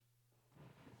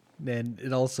And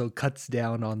it also cuts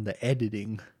down on the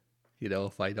editing,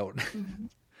 if I don't. Mm-hmm.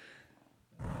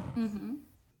 Mm-hmm.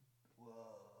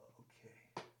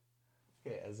 Okay.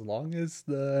 Okay, as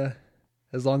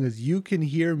long as you can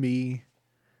hear me,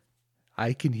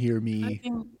 I can hear I me,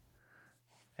 can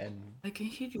and I can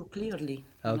hear you clearly,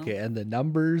 you know. okay, and the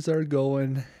numbers are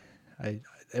going. I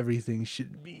Everything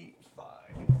should be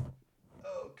fine.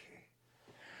 Okay.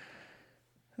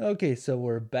 Okay, so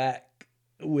we're back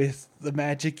with the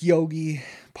Magic Yogi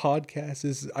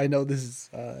podcast. I know this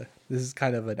is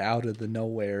kind of an out of the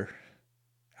nowhere,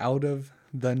 out of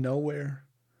no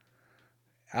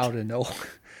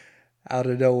out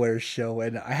of nowhere show,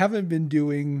 and I haven't been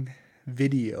doing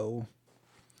video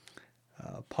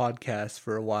podcasts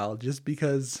for a while just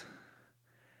because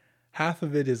half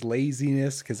of it is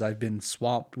laziness because I've been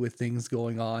swamped with things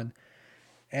going on.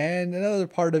 And another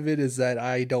part of it is that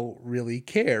I don't really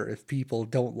care if people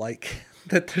don't like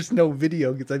that there's no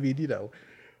video because I mean,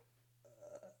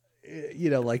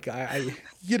 like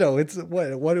it's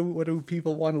what do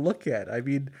people want to look at? I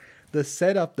mean, the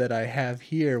setup that I have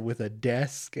here with a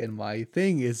desk and my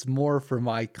thing is more for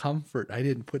my comfort. I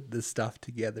didn't put this stuff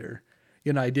together.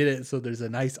 I did it so there's a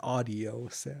nice audio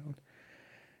sound.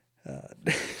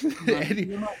 Man, Any-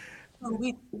 you know,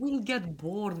 we'll get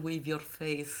bored with your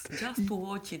face just to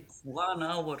watch it 1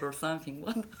 hour or something.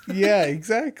 What? Yeah,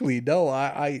 exactly. No,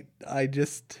 I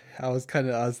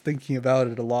was thinking about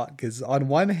it a lot because on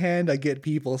one hand I get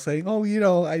people saying, "Oh,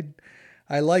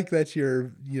 I like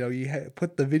that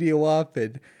put the video up,"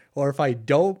 and or if I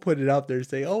don't put it up, they're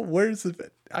saying, "Oh, where's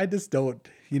the?" I just don't.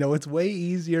 It's way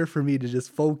easier for me to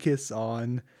just focus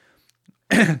on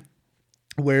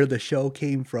where the show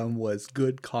came from was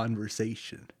good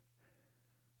conversation.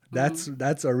 Mm,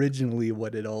 That's originally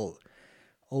what it all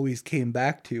always came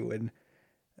back to, and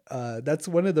that's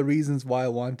one of the reasons why I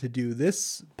want to do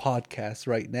this podcast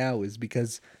right now is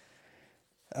because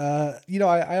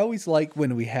I always like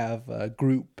when we have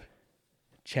group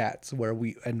chats where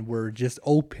we're just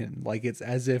open, like it's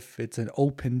as if it's an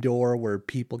open door where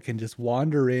people can just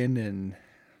wander in and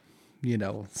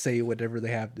say whatever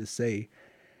they have to say.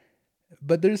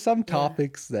 But there's some yeah,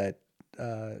 topics that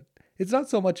uh, it's not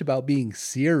so much about being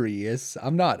serious.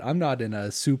 I'm not in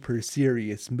a super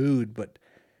serious mood, but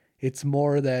it's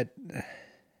more that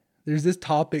there's this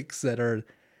topics that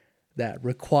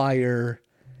require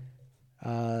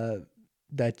uh,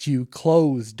 that you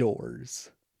close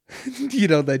doors.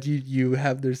 That you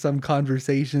have there's some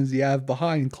conversations you have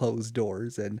behind closed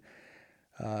doors, and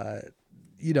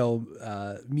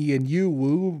me and you,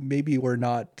 Woo, maybe we're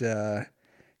not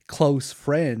close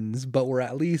friends, but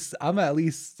I'm at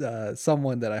least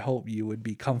someone that I hope you would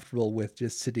be comfortable with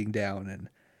just sitting down and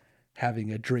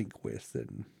having a drink with,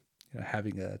 and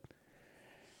having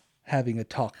a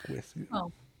talk with.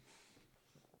 well,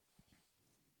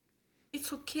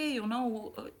 it's okay, you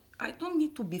know. I don't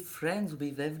need to be friends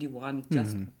with everyone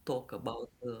just Hmm. to talk about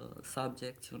the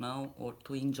subject, you know, or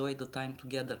to enjoy the time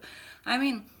together. I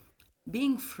mean,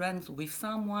 being friends with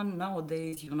someone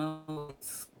nowadays, you know,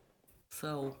 it's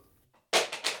so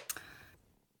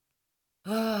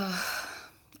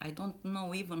I don't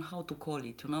know even how to call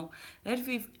it, you know.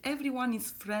 Everyone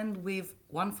is friend with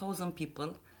 1,000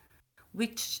 people,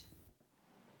 which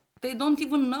they don't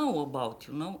even know about,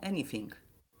 you know, anything.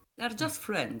 They are just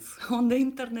friends. On the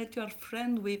internet, you are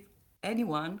friend with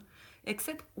anyone,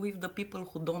 except with the people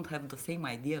who don't have the same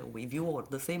idea with you or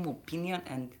the same opinion,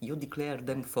 and you declare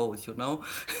them foes, you know.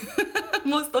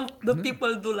 Most of the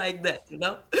people do like that, you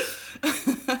know.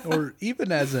 Or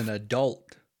even as an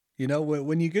adult,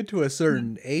 when you get to a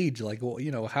certain age, like,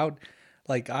 well, how,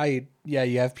 like,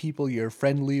 you have people you're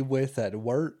friendly with at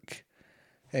work,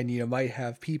 and you might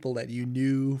have people that you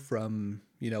knew from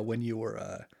when you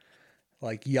were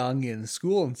like young in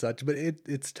school and such, but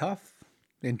it's tough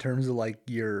in terms of like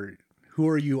your who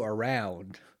are you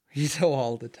around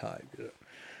all the time.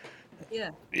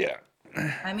 Yeah. Yeah.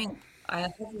 I mean, I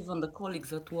have even the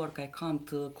colleagues at work, I can't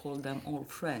call them all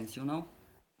friends, you know?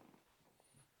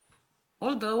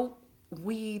 Although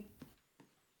we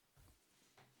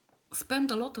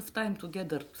spend a lot of time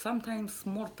together, sometimes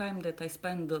more time that I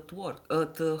spend at work,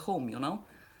 at home, you know?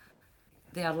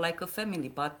 They are like a family,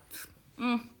 but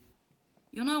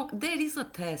you know, there is a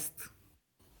test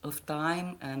of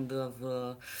time and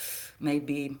of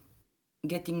maybe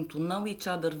getting to know each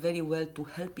other very well to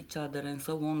help each other and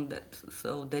so on, that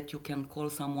so that you can call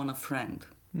someone a friend,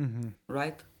 Hmm.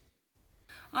 right?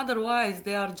 Otherwise,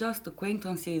 they are just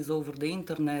acquaintances over the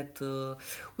internet.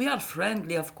 We are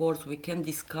friendly, of course, we can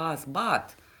discuss,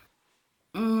 but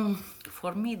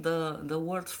for me, the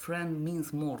word friend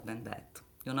means more than that,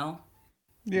 you know?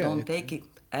 Yeah, Don't take it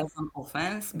as an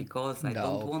offense because I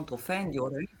don't no, want to offend you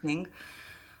or anything.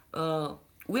 Uh,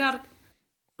 we are,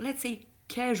 let's say,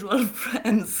 casual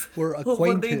friends we're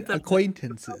over the internet.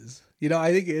 acquaintances. You know,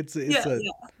 I think it's Yeah, a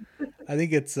yeah, I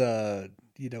think it's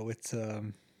you know,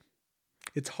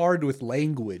 it's hard with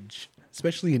language,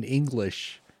 especially in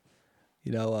English.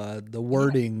 You know, the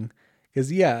yeah. wording,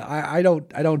 because yeah, I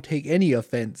don't take any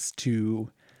offense to,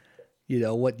 you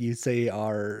know, what you say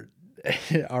our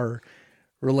our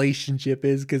relationship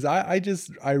is, because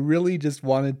I really just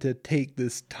wanted to take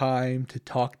this time to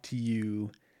talk to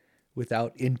you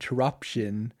without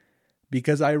interruption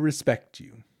because I respect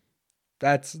you.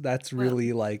 That's Well,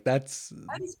 really like that's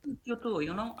I respect you too.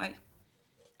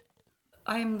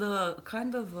 I'm the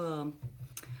kind of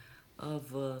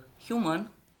human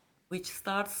which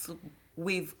starts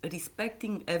with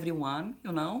respecting everyone,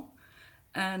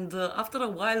 and after a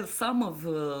while, some of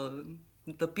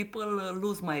the people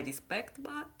lose my respect,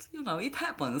 but it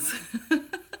happens.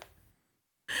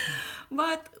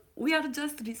 But we are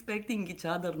just respecting each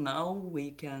other now.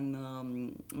 We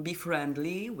can be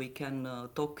friendly, we can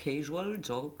talk casual,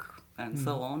 joke, and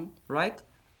so mhm. on, right?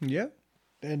 Yeah,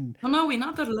 and In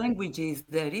other languages,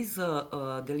 there is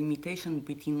a delimitation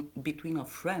between a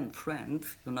friend,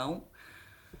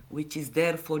 which is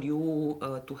there for you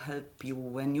to help you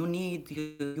when you need.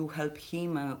 You help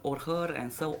him or her,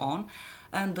 and so on.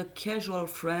 And the casual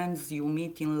friends you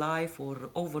meet in life or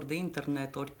over the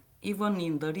internet or even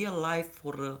in the real life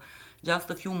for just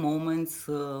a few moments.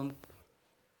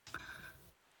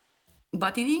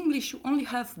 But in English, you only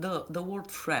have the word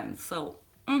friend. So,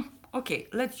 okay,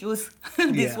 let's use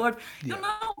this yeah, word. You yeah,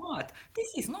 know what? This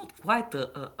is not quite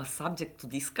a subject to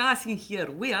discuss in here.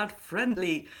 We are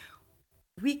friendly.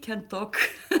 We can talk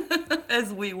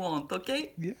as we want,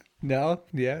 okay? yeah. No,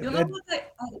 yeah, You know and what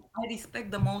I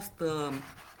respect the most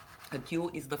at you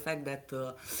is the fact that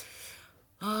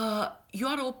you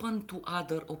are open to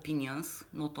other opinions,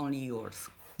 not only yours,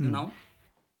 you mm, know?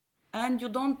 And you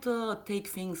don't take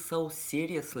things so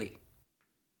seriously.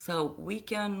 So we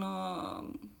can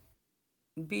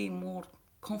be more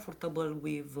comfortable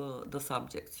with the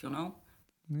subjects.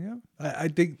 yeah. I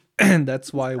think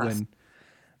that's why Discuss. when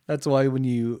that's why when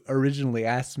you originally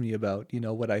asked me about, you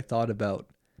know, what I thought about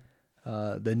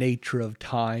the nature of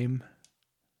time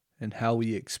and how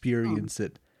we Mm. experience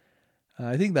it,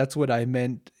 I think that's what I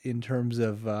meant in terms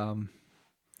of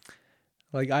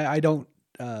like I don't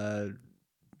uh,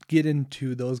 get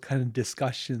into those kind of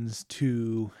discussions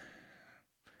too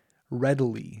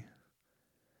readily,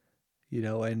 you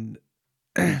know, and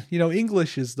you know,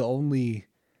 English is the only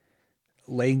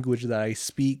language that I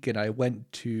speak, and I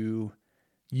went to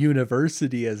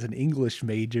university as an English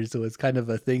major, so it's kind of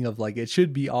a thing of like it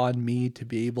should be on me to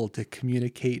be able to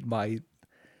communicate my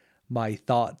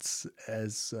thoughts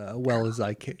as well as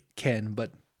I can.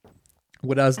 But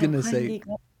what I was I'm gonna say, hiding.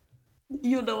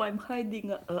 I'm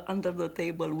hiding under the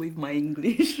table with my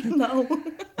English now.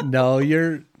 no,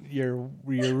 you're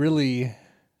really.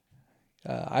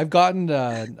 I've gotten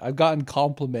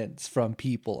compliments from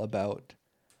people about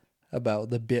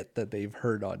the bit that they've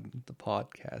heard on the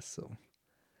podcast. So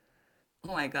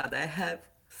Oh my God, I have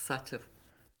such a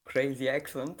crazy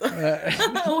accent. uh,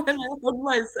 When I heard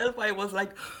myself, I was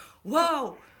like,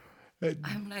 wow,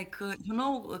 I'm like,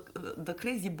 the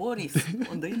crazy Boris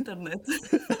on the internet.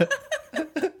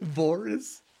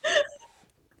 Boris.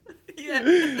 Yeah.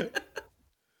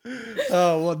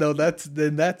 Oh well, no,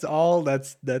 that's all.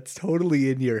 That's totally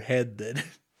in your head. Then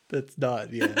that's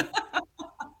not. Yeah,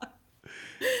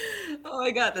 Oh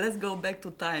my God, let's go back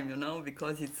to time,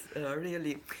 because it's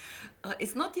really,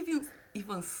 it's not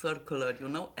even circular,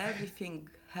 everything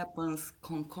happens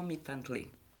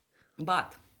concomitantly.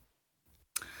 But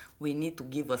we need to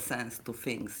give a sense to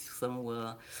things.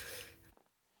 So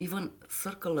even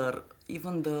circular,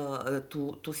 even the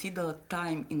to see the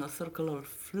time in a circular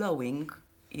flowing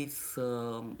is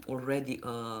already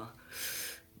a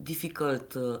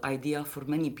difficult idea for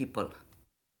many people.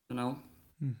 You know.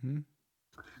 hmm,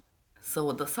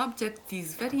 So the subject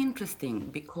is very interesting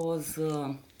because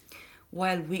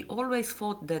while we always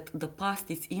thought that the past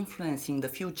is influencing the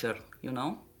future,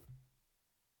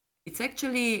 it's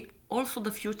actually also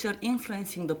the future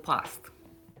influencing the past,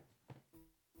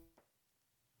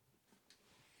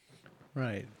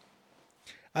 right.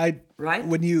 I right?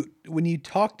 when you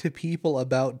talk to people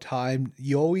about time,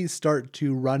 you always start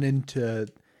to run into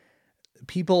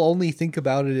people only think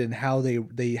about it in how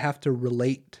they have to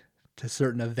relate to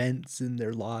certain events in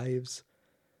their lives.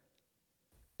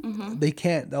 Mm-hmm. They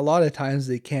can't. A lot of times,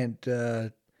 they can't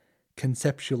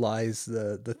conceptualize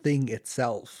the thing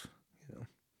itself. You know.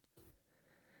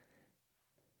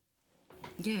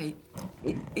 Yeah,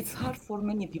 it's hard for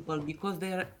many people because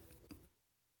they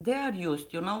are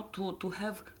used, to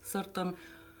have certain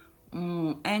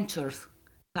anchors,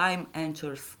 time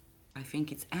anchors. I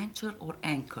think it's anchor or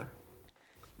anchor.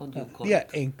 What do you call Yeah,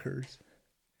 it? anchors.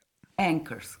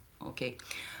 Anchors. Okay.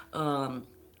 Um,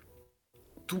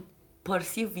 to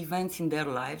perceive events in their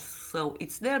lives. So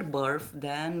it's their birth,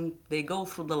 then they go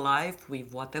through the life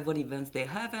with whatever events they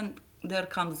have, and there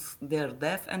comes their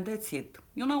death, and that's it.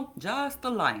 Just a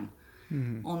line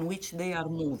Hmm. on which they are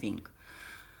moving.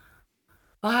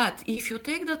 But if you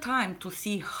take the time to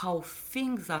see how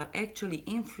things are actually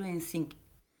influencing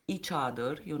each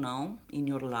other, in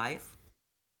your life,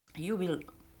 you will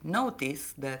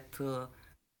notice that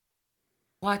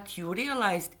what you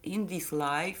realized in this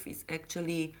life is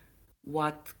actually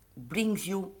what brings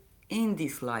you in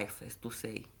this life, as to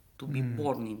say, to be Mm.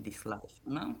 born in this life.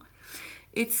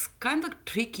 It's kind of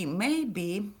tricky.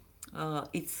 Maybe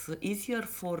it's easier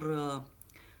for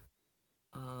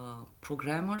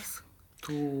programmers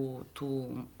to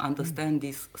understand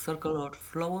this circular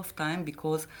flow of time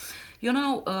because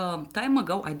time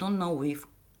ago, I don't know if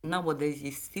nowadays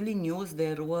it's still in use,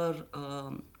 there were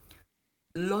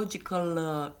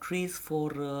logical trees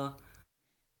for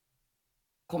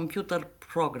computer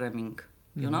programming.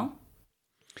 you Hmm. know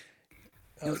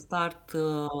you start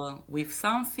with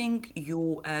something,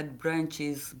 you add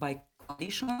branches by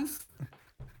conditions,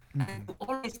 and Hmm. you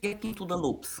always get into the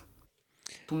loops.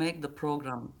 To make the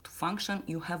program to function,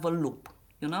 you have a loop,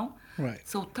 you know? Right.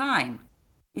 So time,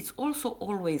 it's also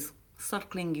always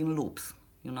circling in loops,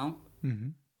 you know? Hmm.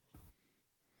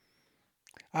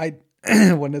 I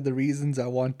one of the reasons I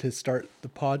want to start the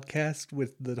podcast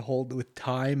with the whole with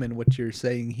time and what you're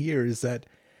saying here is that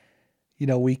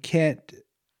we can't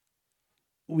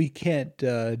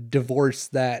divorce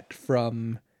that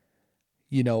from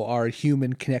our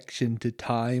human connection to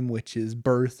time, which is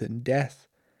birth and death.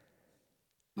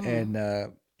 And I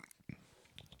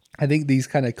think these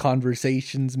kind of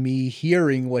conversations, me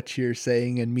hearing what you're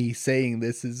saying and me saying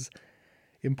this, is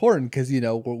important because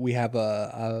we have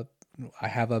I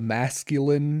have a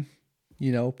masculine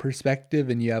perspective,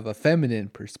 and you have a feminine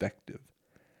perspective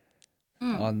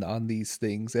on these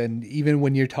things. And even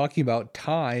when you're talking about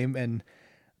time and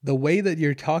the way that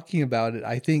you're talking about it,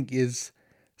 I think is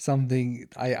something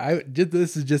I did.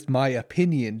 This is just my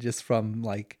opinion, just from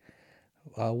like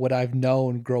what I've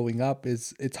known growing up.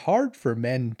 Is it's hard for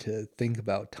men to think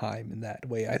about time in that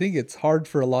way. I think it's hard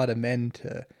for a lot of men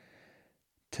to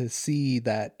see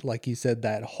that, like you said,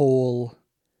 that whole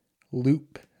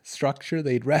loop structure.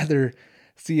 They'd rather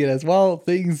see it as, well,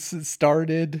 things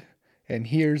started and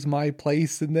here's my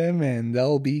place in them and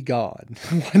they'll be gone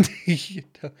one day.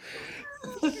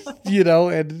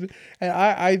 And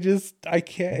I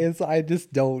can't. I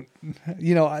just don't.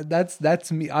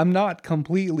 That's me. I'm not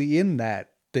completely in that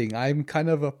thing. I'm kind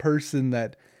of a person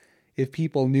that, if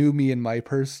people knew me in my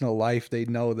personal life, they'd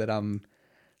know that I'm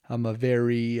a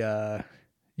very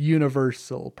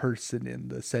universal person, in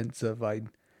the sense of I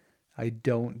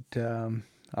don't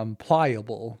I'm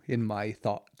pliable in my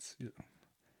thoughts.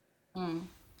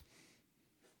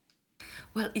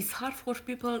 Well, it's hard for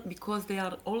people because they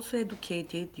are also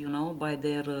educated, by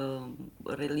their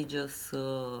religious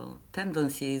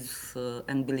tendencies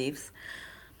and beliefs,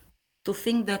 to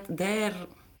think that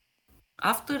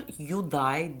after you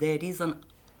die, there is an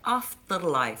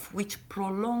afterlife which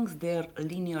prolongs their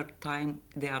linear time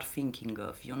they are thinking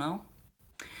of.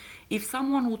 If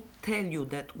someone would tell you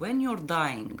that when you're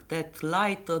dying, that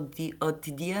light at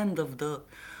the end of the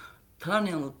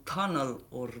tunnel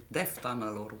or death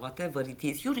tunnel or whatever it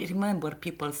is, you remember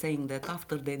people saying that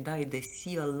after they die they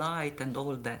see a light and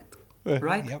all that,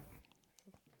 right? Yep.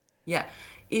 Yeah.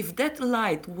 If that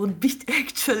light would be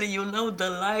actually, the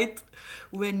light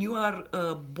when you are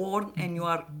born and you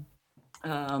are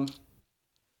um,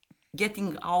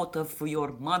 getting out of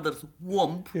your mother's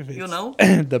womb, If you it's know?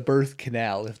 the birth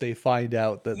canal, if they find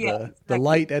out that Yeah, the exactly.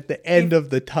 light at the If end of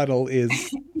the tunnel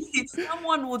is. if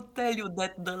someone would tell you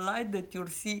that the light that you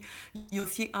see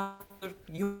after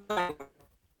you died,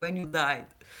 when you died,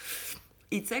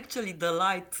 it's actually the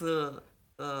light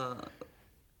uh,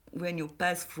 when you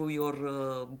pass through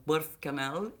your birth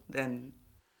canal, then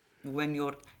when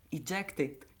you're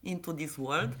ejected into this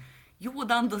world, you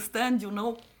would understand,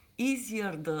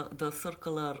 easier the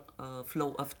circular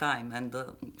flow of time and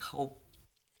how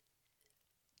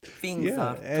things Yeah.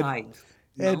 are and tied,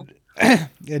 you know? and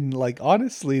and like,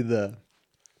 honestly, the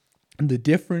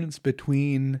difference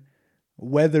between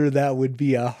whether that would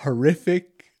be a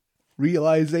horrific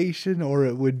realization, or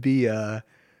it would be a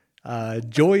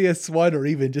joyous one, or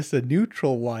even just a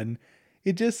neutral one,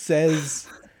 it just says,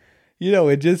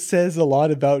 it just says a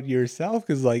lot about yourself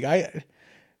because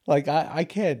I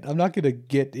can't, I'm not gonna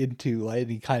get into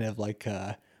any kind of like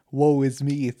woe is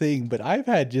me thing, but I've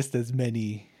had just as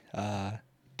many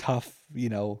tough,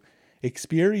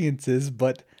 experiences.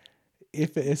 But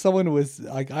if someone was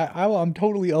like, I'm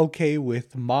totally okay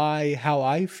with my how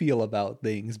I feel about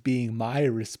things being my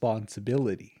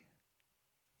responsibility,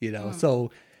 so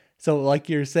like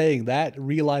you're saying, that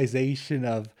realization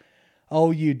of,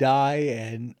 oh, you die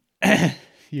and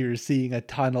you're seeing a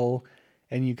tunnel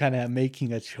and you kind of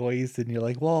making a choice and you're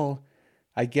like, well,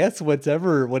 I guess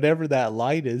whatever that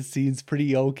light is seems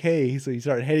pretty okay. So you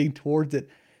start heading towards it.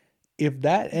 If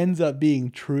that ends up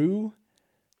being true,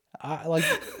 I like,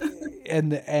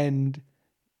 and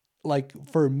like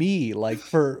for me,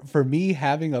 for me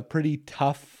having a pretty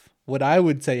tough, what I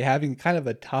would say having kind of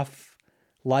a tough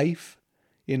life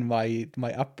in my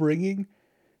upbringing,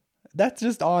 that's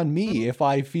just on me if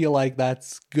I feel like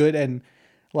that's good. And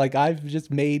like I've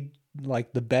just made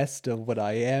like the best of what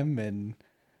I am. And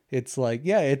it's like,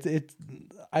 yeah, it's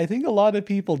I think a lot of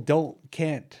people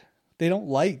can't, they don't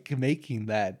like making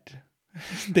that.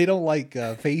 They don't like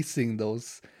facing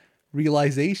those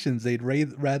realizations. They'd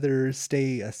rather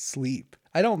stay asleep.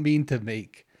 I don't But mean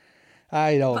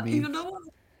you know what?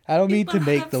 I don't mean People to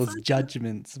make have those such a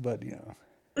judgments, but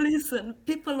listen.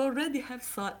 People already have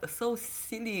so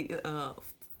silly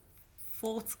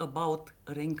thoughts about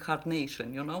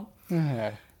reincarnation.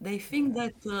 They think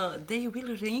that they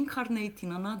will reincarnate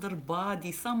in another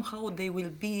body. Somehow they will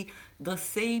be the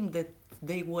same that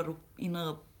they were in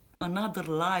another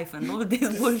life and all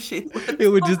this bullshit. But it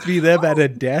would just be them at oh, a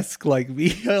desk like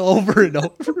me over and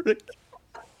over again.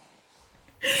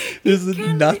 There's it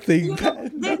can be, nothing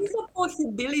bad, there is nothing. a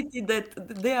possibility that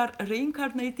they are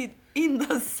reincarnated in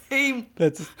the same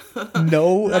That's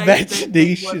no life that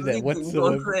they were imagination living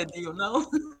whatsoever. already.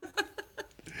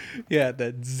 Yeah,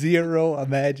 that zero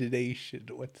imagination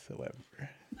whatsoever.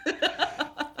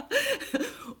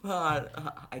 Well,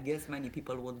 I guess many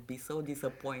people would be so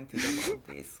disappointed about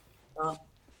this. Uh,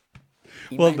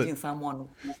 Well, the Imagine someone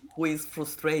who is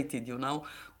frustrated,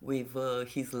 with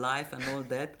his life and all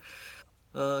that,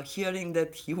 hearing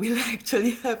that he will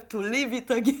actually have to live it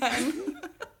again.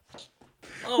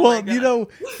 Oh my well,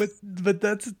 God.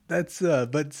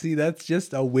 but but see, that's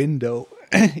just a window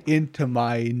into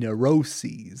my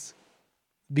neuroses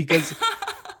because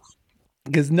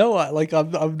no, like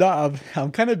I'm not,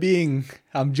 I'm kind of being,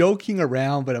 I'm joking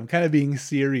around, but I'm kind of being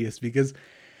serious because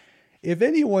if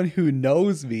anyone who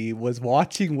knows me was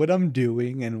watching what I'm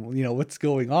doing and what's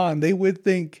going on, they would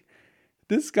think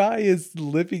this guy is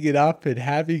living it up and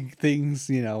having things,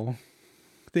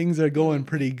 things are going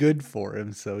pretty good for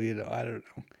him. So, I don't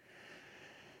know.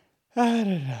 I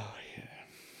don't know.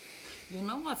 You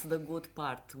know what's the good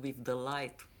part with the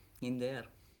light in there?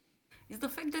 Is the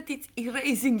fact that it's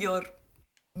erasing your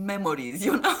memories.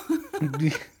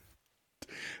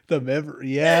 The memory.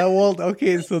 Yeah, well,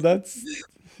 okay, so that's,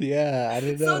 yeah, I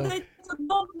don't So know. that you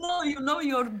don't know,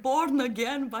 you're born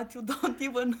again, but you don't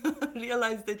even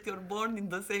realize that you're born in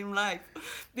the same life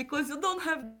because you don't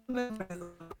have the memories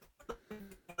of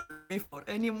before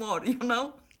anymore.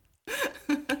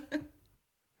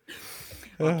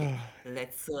 Okay,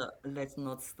 let's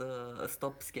not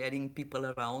stop scaring people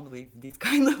around with these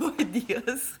kind of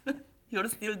ideas. You're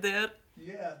still there.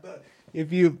 Yeah, but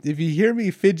if you hear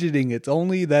me fidgeting, it's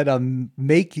only that I'm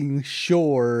making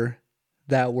sure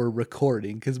that we're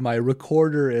recording because my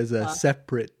recorder is a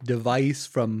separate device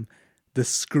from the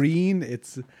screen.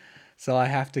 It's so I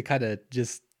have to kind of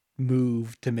just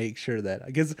move to make sure that,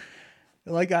 because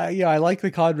like I like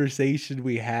the conversation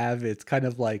we have. It's kind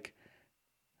of like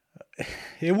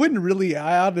it wouldn't really,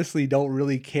 I honestly don't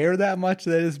really care that much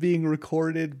that it's being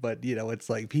recorded, but it's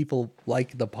like people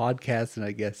like the podcast and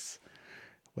I guess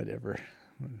whatever.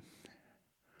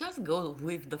 Just go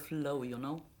with the flow. It's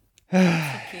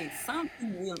okay.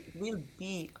 Something will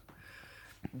be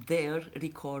there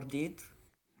recorded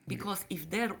because if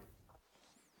there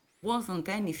wasn't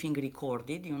anything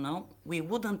recorded, we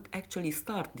wouldn't actually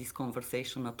start this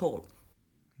conversation at all.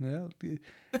 Well, You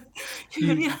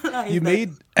you realize you that?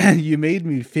 made you made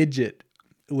me fidget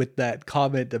with that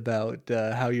comment about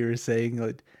how you were saying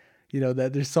like,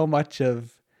 that there's so much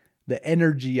of the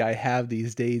energy I have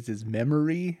these days is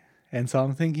memory, and so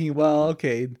I'm thinking, well,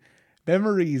 okay,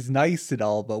 memory is nice and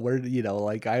all, but where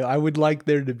like I would like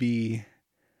there to be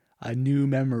a new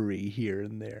memory here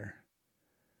and there.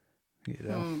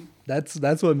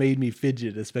 That's what made me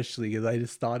fidget, especially because I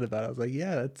just thought about it. I was like,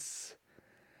 yeah, that's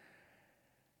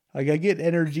like I get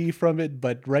energy from it,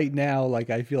 but right now, like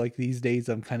I feel like these days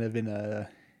I'm kind of in a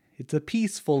it's a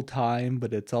peaceful time,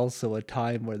 but it's also a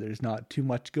time where there's not too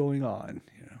much going on,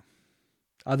 you know.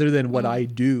 Other than what I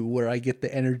do, where I get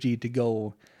the energy to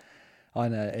go on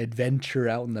an adventure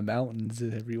out in the mountains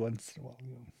every once in a while.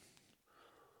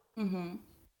 You know.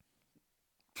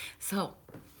 So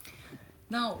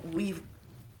now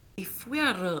if we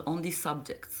are on these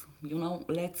subjects,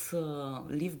 let's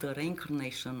leave the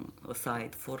reincarnation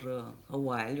aside for a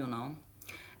while,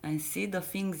 and see the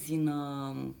things in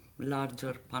a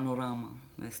larger panorama,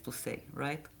 as to say,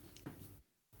 right?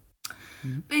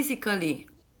 Mm-hmm. Basically,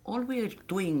 all we are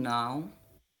doing now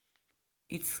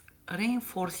is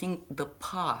reinforcing the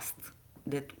past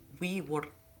that we were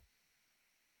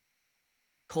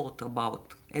taught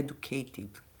about,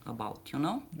 educated about.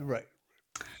 Right.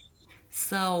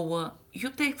 So, you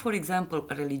take, for example,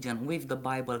 a religion with the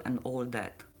Bible and all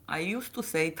that. I used to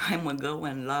say time ago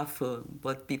and laugh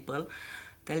at people,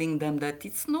 telling them that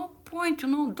it's no point,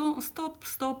 don't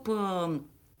stop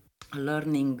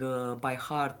learning by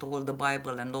heart all the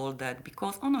Bible and all that,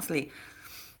 because honestly,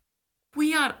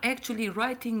 we are actually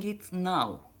writing it now.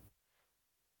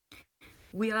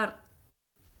 We are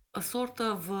a sort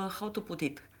of, how to put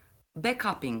it,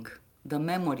 backupping the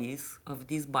memories of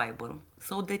this Bible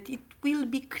so that it will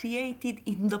be created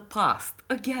in the past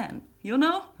again.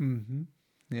 Mm-hmm.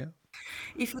 Yeah.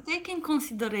 If you take in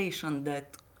consideration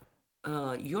that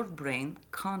your brain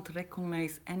can't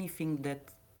recognize anything that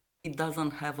it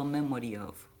doesn't have a memory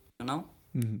of, you know,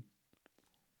 Mm-hmm.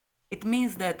 it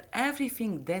means that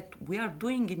everything that we are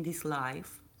doing in this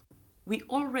life, we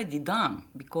already done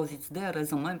because it's there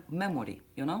as a memory.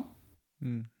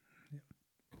 Mm.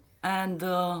 And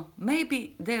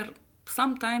maybe there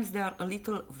sometimes there are a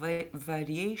little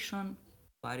variations.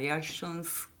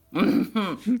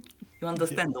 You Yeah.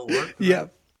 understand the word, Yeah. right?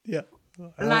 Yeah.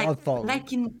 like I'll follow you.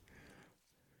 like in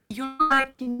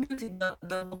like in music,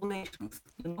 the modulations,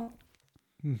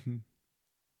 Mm-hmm.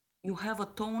 you have a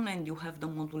tone and you have the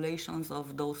modulations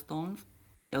of those tones,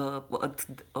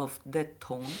 of that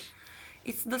tone.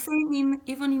 It's the same in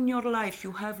even in your life.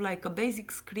 You have like a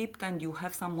basic script and you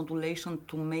have some modulation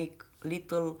to make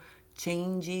little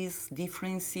changes,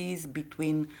 differences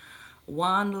between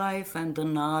one life and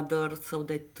another, so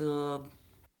that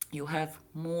you have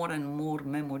more and more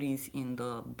memories in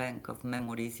the bank of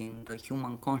memories in the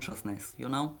human consciousness.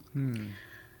 Hmm.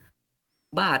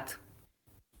 But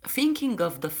thinking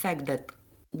of the fact that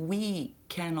we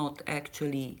cannot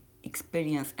actually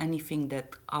experience anything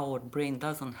that our brain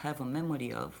doesn't have a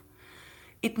memory of,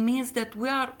 it means that we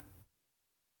are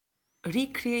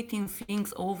recreating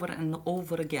things over and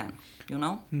over again.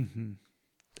 Mm-hmm.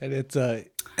 And it's a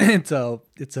it's a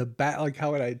like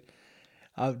how would I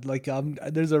like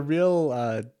there's a real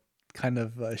kind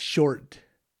of short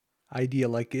idea,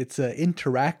 like it's a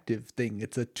interactive thing,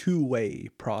 it's a two-way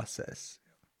process.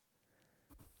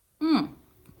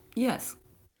 Yes,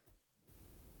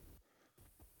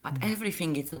 but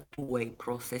everything is a two-way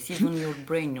process. Even your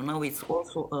brain, it's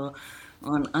also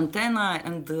an antenna,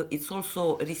 and it's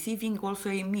also receiving, also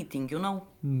emitting.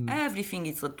 Hmm. Everything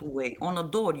is a two-way. On a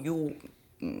door, you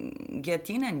get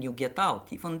in and you get out.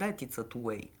 Even that, it's a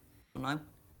two-way. You know?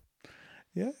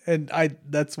 Yeah, and I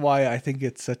that's why I think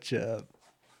it's such a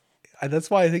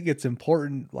that's why I think it's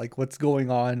important, like what's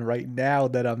going on right now,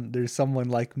 that there's someone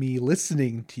like me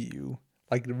listening to you,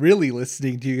 like really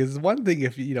listening to you. Because it's one thing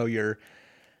if you're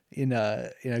in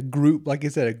a group, like I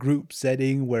said, a group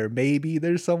setting where maybe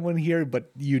there's someone here,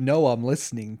 but I'm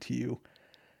listening to you,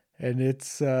 and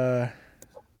it's a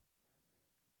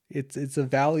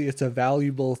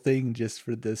valuable thing just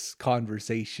for this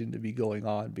conversation to be going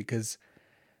on, because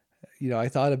I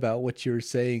thought about what you were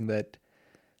saying, that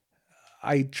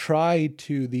I try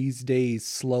to these days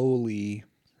slowly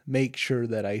make sure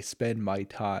that I spend my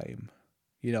time,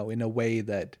 in a way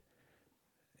that,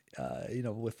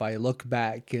 if I look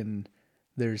back and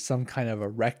there's some kind of a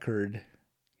record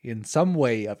in some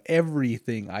way of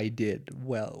everything I did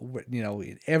well,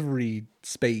 in every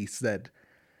space, that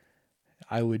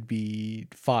I would be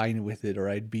fine with it, or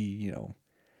I'd be,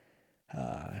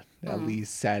 at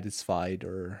least satisfied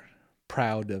or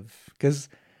proud of. Because,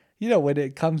 when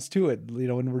it comes to it,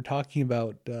 when we're talking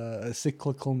about a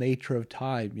cyclical nature of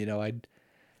time,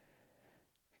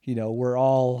 we're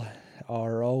all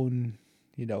our own,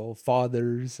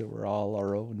 fathers, and we're all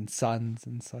our own sons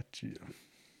and such.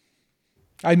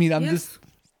 I mean, I'm just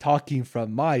Yes. talking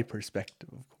from my perspective,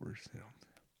 of course.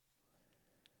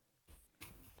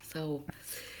 So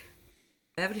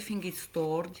everything is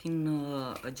stored in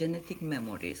genetic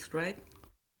memories, right?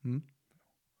 Hmm?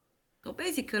 So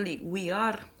basically, we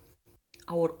are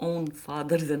our own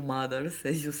fathers and mothers,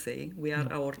 as you say. We are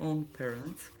our own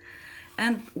parents.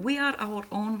 And we are our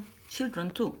own children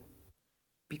too,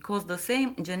 because the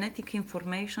same genetic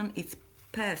information is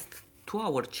passed to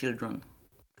our children,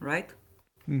 right?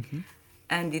 Hmm.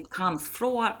 And it comes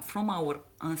from our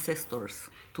ancestors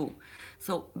too.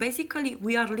 So basically,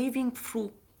 we are living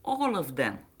through all of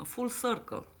them, a full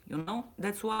circle, you know?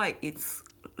 That's why it's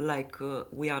like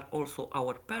we are also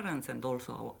our parents and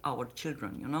also our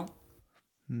children, you know?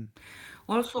 Mm.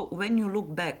 Also, when you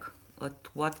look back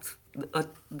at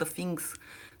the things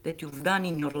that you've done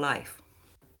in your life,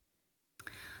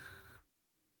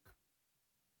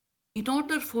 in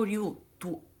order for you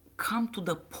to come to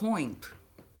the point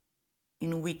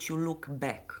in which you look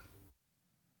back,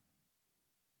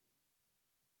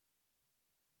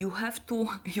 you have to,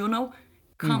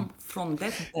 Mm. come from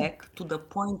that back to the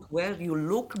point where you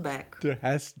look back. There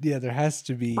has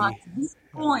to But be. this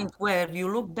point where you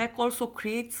look back also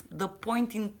creates the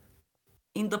point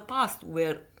in the past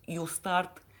where you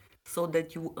start, so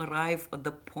that you arrive at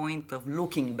the point of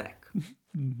looking back.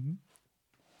 Mhm.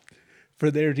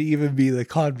 For there to even be the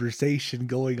conversation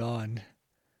going on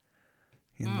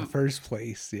in the first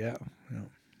place. Yeah. Yeah.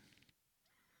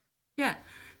 Yeah.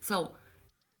 So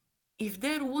if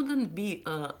there wouldn't be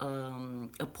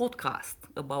a podcast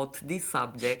about these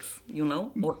subjects,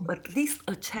 or at least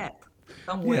a chat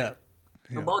somewhere Yeah.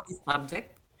 Yeah. about this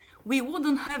subject, we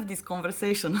wouldn't have this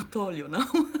conversation at all, you know?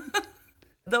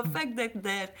 The fact that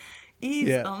there is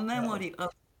Yeah. a memory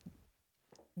of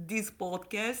this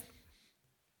podcast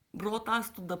brought us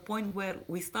to the point where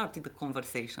we started the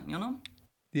conversation, you know?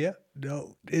 Yeah.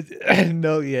 No.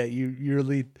 No. Yeah. You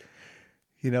really.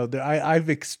 I've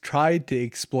tried to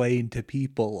explain to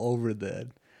people over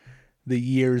the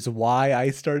years why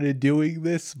I started doing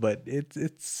this, but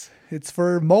it's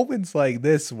for moments like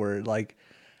this where like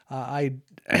I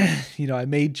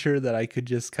made sure that I could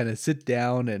just kind of sit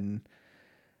down and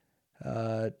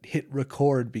hit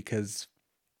record because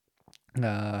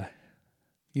uh,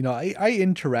 I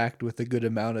interact with a good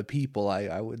amount of people.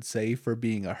 I would say for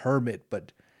being a hermit,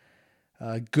 but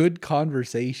good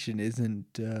conversation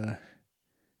isn't.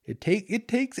 It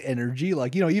takes energy,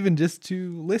 like even just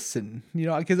to listen.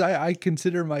 Because I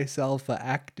consider myself an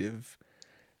active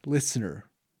listener.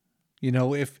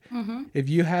 If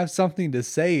you have something to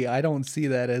say, I don't see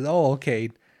that as, oh,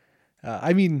 okay.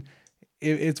 I mean,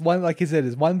 it's one, like I said,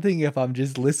 it's one thing if I'm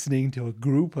just listening to a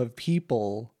group of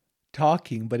people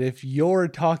talking, but if you're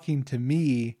talking to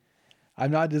me,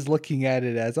 I'm not just looking at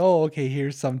it as, oh, okay,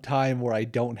 here's some time where I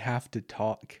don't have to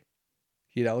talk.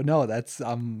 No, that's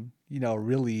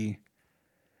really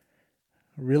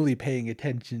really paying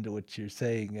attention to what you're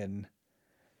saying. And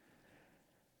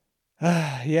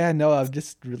yeah, no, I'm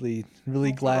just really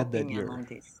really What's your glad that opinion you're. on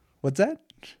this? What's that?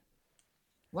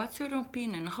 What's your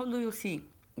opinion? How do you see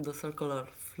the circular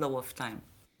flow of time?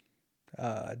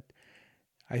 uh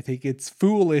I think it's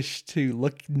foolish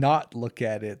to not look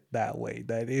at it that way.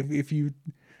 That if you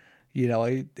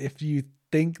if you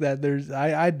think that there's,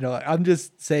 I don't know, I'm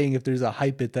just saying, if there's a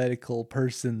hypothetical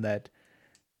person that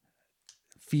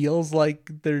feels like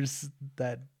there's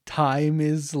that time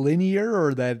is linear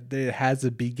or that it has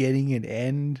a beginning and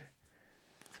end,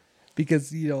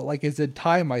 because like I said,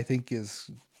 time I think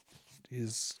is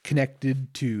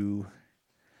connected to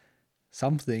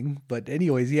something. But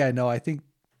anyways, yeah, no, I think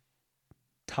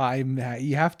time,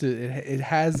 you have to, it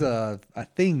has a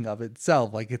thing of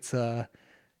itself, like it's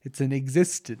an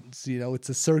existence. It's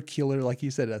a circular, like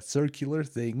you said, a circular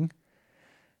thing.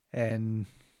 And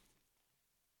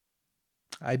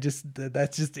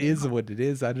that just is what it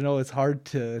is. I don't know, it's hard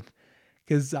to,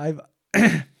 because I've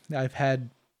had,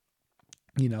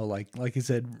 like I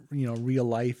said, real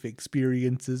life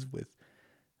experiences with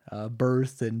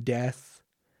birth and death.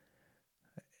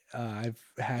 I've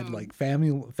had like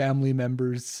family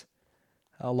members,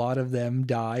 a lot of them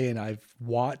die, and I've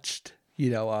watched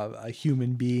a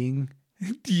human being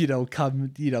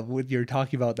come, when you're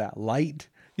talking about that light,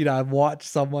 I've watched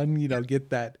someone get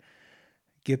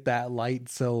that light.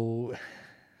 So,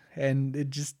 and it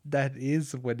just, that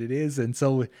is what it is. And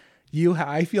so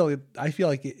I feel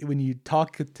like when you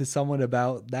talk to someone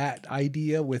about that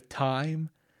idea with time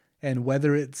and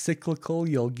whether it's cyclical,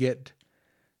 you'll get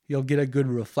a good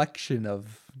reflection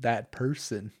of that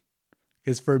person.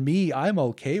 Because for me, I'm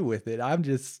okay with it. I'm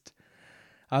just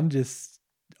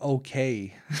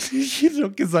okay.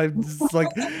 Because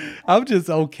I'm just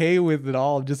okay with it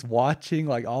all. I'm just watching,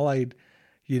 like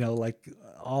like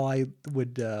all I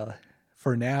would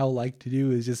for now like to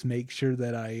do is just make sure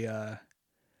that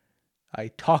I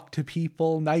talk to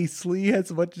people nicely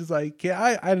as much as I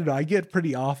can. I don't know. I get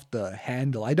pretty off the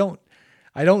handle. I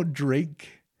don't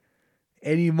drink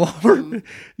anymore.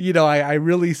 I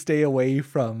really stay away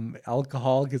from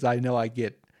alcohol because I know I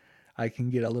can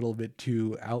get a little bit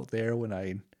too out there when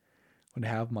I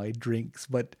have my drinks.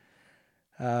 But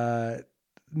uh,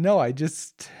 no, I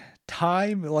just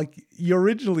time, like you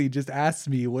originally just asked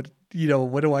me what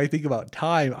do I think about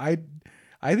time?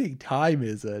 I think time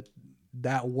is a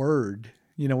that word.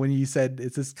 When you said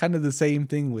it's just kind of the same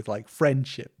thing with like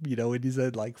friendship, when you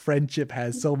said like friendship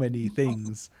has so many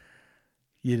things,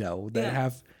 that Yeah,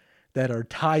 have that are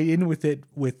tied in with it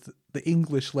with the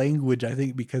English language, I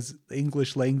think because the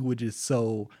English language is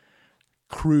so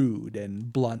crude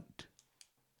and blunt,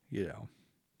 you know.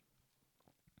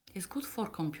 it's good for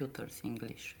computers,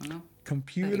 English, very good.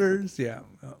 Computers, yeah.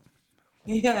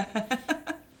 Yeah.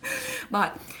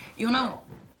 But, you know,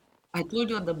 I told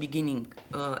you at the beginning,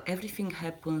 everything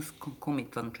happens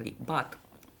concomitantly. But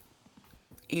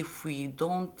if we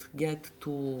don't get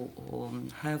to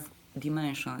have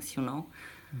dimensions,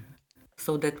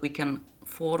 so that we can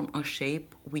form a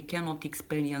shape, we cannot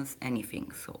experience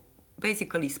anything. So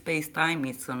basically, space time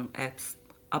is an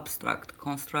abstract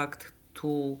construct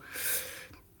to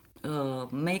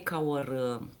make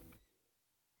our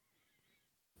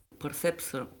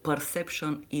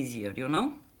perception easier,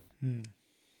 Hmm.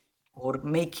 or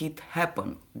make it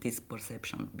happen, this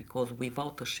perception, because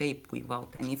without a shape,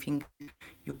 without anything,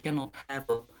 you cannot have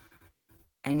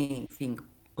anything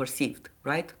perceived,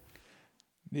 right?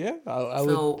 Yeah,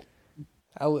 So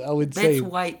I would that's say.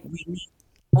 why we need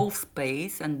both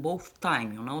space and both time,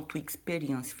 to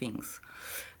experience things.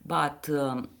 But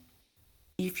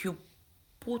if you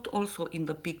put also in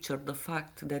the picture the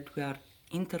fact that we are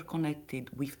interconnected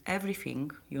with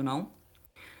everything,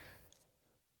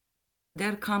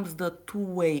 there comes the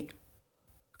two-way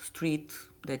street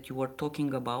that you were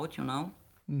talking about,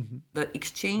 Mhm. the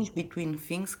exchange between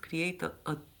things create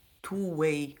a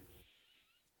two-way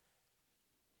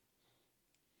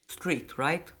street,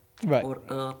 right? Right, Or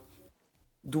right. a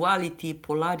duality,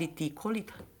 polarity, call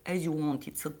it as you want.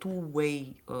 It's a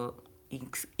two-way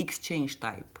exchange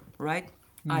type, right?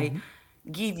 I Mhm.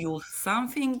 give you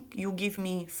something, you give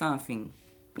me something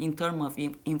in terms of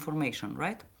information,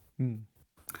 right? Mm.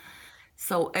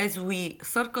 So as we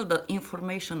circle the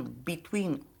information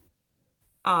between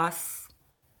us,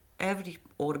 every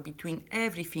or between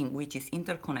everything which is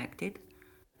interconnected,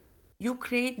 you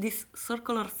create this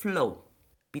circular flow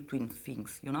between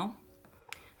things,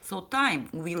 So time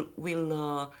will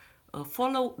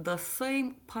follow the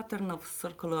same pattern of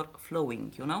circular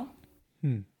flowing.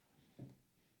 Hmm.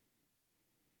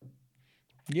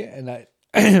 Yeah, and I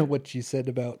what you said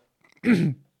about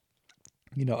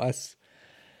us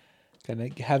kind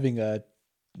of having a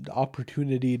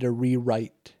opportunity to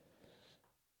rewrite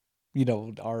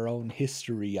our own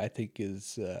history, I think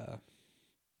is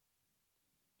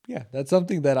yeah, that's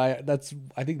something that I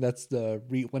think that's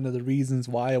one of the reasons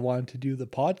why I wanted to do the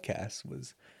podcast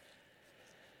was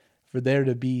for there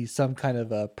to be some kind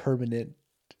of a permanent,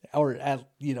 or at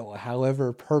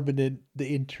however permanent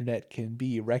the internet can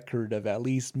be, record of at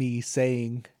least me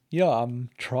saying, yeah,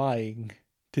 I'm trying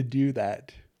to do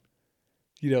that.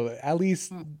 At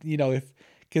least if,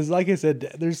 because like I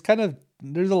said,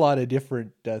 there's a lot of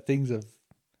different things of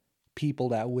people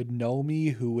that would know me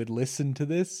who would listen to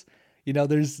this.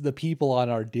 There's the people on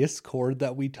our Discord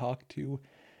that we talk to,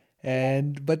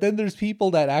 but then there's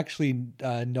people that actually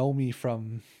know me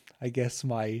from, I guess,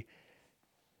 my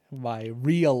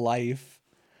real life,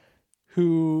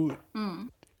 who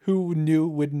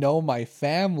would know my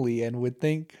family and would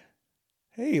think,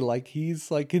 hey, like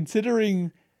he's like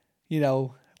considering,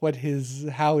 what his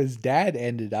how his dad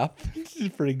ended up,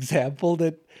 for example,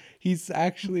 that he's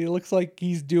actually, it looks like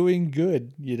he's doing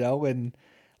good, and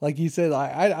like you said,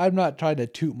 I'm not trying to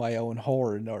toot my own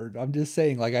horn, or I'm just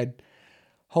saying like I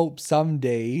hope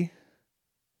someday,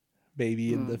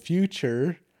 maybe in the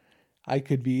future, I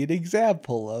could be an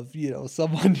example of,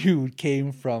 someone who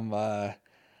came from a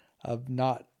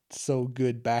not so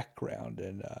good background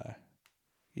and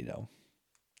you know,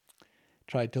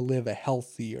 tried to live a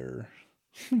healthier,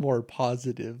 more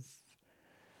positive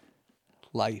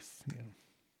life.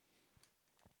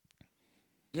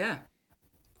 Yeah,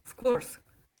 of course.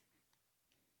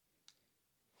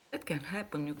 That can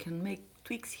happen. You can make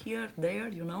tweaks here, there,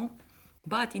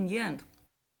 But in the end,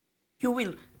 you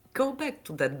will go back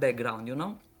to that background,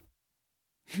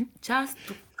 just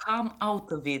to come out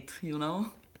of it,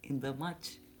 in the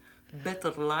much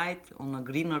better light on a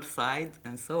greener side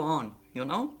and so on.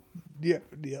 Yeah,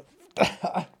 yeah.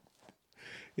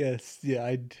 Yes,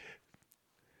 yeah,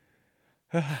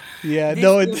 yeah, This,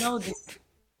 no, it's this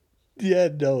Yeah,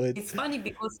 no, it. It's funny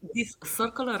because this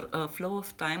circular flow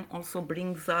of time also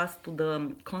brings us to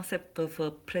the concept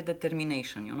of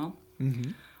predetermination,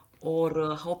 Hmm.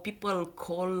 or how people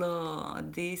call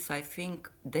this, I think,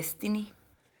 destiny.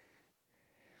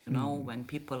 When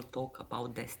people talk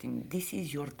about destiny, this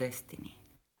is your destiny.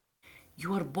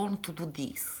 You are born to do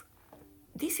this.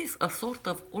 This is a sort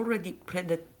of already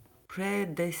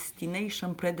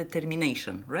predestination,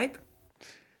 predetermination, right?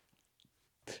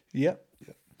 Yep.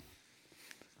 Yep.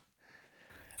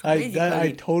 So I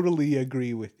basically, totally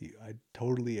agree with you. I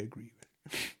totally agree with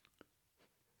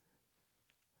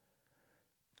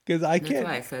because I that's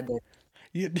why can't. I said that.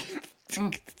 Yeah,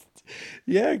 Mm,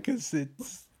 yeah, because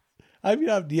it's. I mean,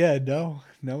 yeah, no,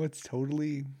 no, it's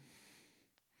totally.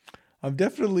 I'm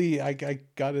definitely. I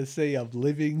gotta say, I'm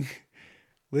living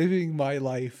my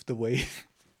life the way.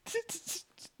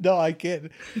 No, I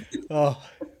can't. Oh,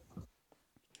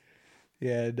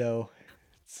 yeah, no.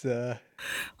 It's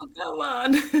oh, come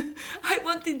on. I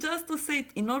wanted just to say it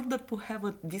in order to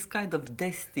have this kind of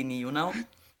destiny,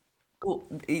 Oh,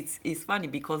 it's funny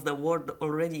because the word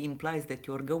already implies that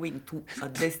you're going to a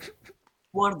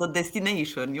toward the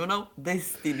destination,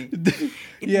 destiny.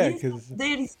 It yeah, means that because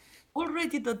there is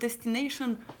already the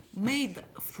destination made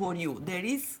for you.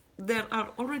 There are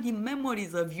already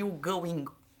memories of you going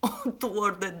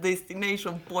toward that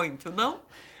destination point.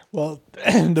 well,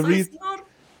 the So it's reason, not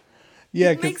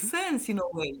yeah, it makes because sense in a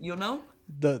way.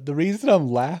 the reason I'm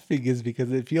laughing is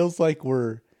because it feels like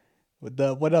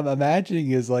what I'm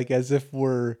imagining is like as if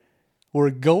we're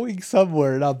going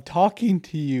somewhere and I'm talking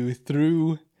to you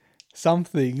through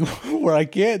something where I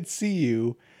can't see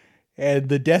you and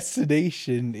the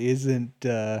destination isn't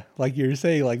like you're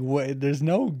saying like there's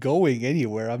no going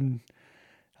anywhere.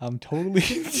 I'm totally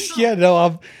No, yeah,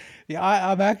 no, yeah,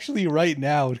 I'm actually right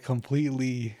now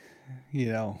completely,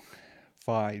 you know,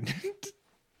 fine.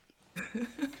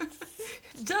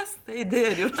 just stay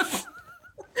there.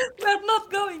 We're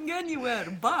not going anywhere,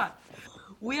 but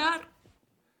we are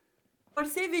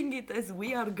perceiving it as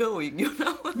we are going.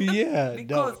 Yeah,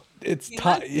 no. Because It's we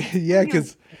like to yeah,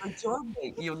 experience the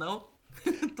journey,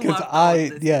 cuz toward our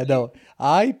I yeah, destination. no.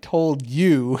 I told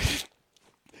you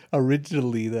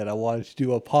originally that I wanted to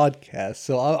do a podcast.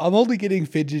 So I'm only getting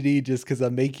fidgety just cuz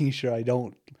I'm making sure I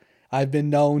don't I've been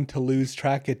known to lose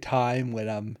track of time when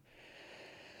I'm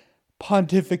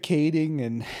pontificating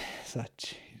and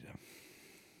such.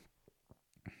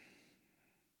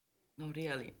 No,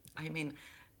 really. I mean,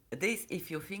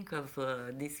 if you think of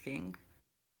this thing,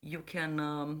 you can,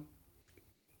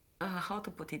 how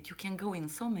to put it, you can go in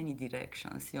so many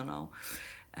directions.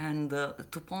 And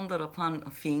to ponder upon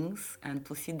things and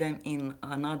to see them in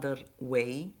another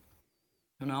way,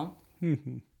 you know.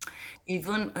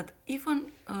 Even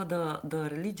the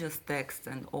religious texts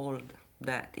and all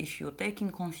that, if you take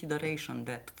in consideration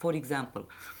that, for example,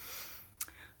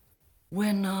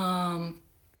 when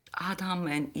Adam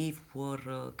and Eve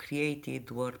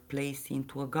were placed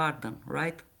into a garden,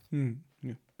 right? Hmm.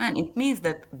 Yeah. And it means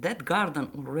that that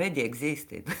garden already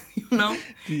existed, you know?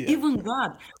 Yeah. Even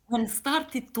God, when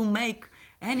started to make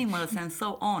animals and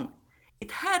so on,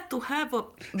 it had to have a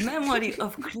memory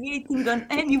of creating an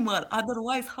animal.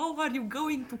 Otherwise, how are you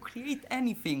going to create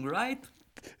anything, right?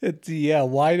 It's yeah.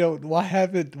 Why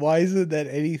isn't that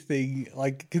anything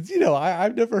like? Because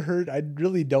I've never heard. I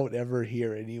really don't ever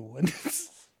hear anyone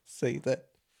say that.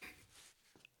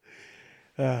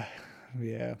 Uh,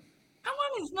 yeah, Come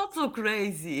on, it's not so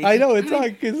I crazy. know I mean,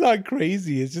 it's not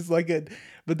crazy. It's just like it.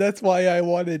 But that's why I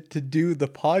wanted to do the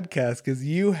podcast because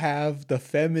you have the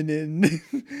feminine.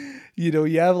 You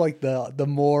have like the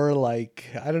more like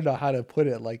I don't know how to put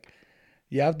it like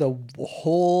you have the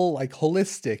whole like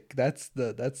holistic. That's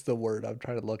the word I'm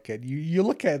trying to look at. You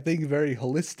look at things very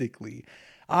holistically.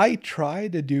 I try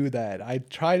to do that. I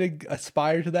try to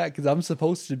aspire to that because I'm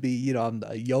supposed to be, I'm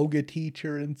a yoga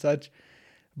teacher and such.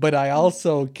 But I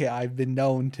also I've been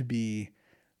known to be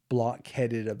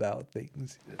blockheaded about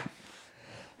things.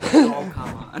 oh,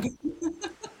 come on.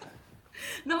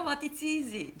 No, but it's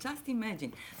easy. Just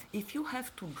imagine if you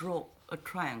have to draw a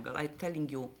triangle. I'm telling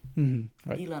you,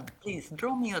 Right. Dylan, please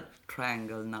draw me a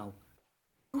triangle now.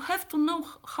 You have to know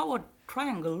how a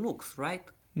triangle looks, right?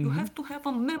 You Hmm. have to have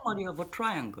a memory of a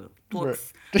triangle to Right.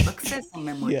 access a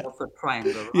memory Yeah. of a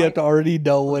triangle, You have right? to already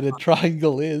know Uh, what a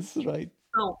triangle is, right?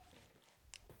 So,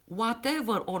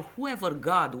 whatever or whoever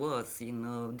God was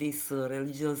in these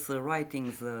religious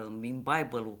writings in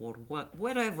Bible or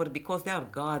wherever, because there are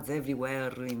gods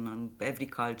everywhere in every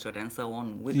culture and so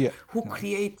on, Yeah. who Right.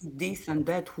 created this and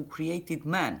that, who created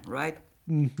man, right?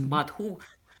 Hmm. But who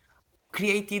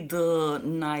created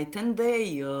night and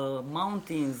day,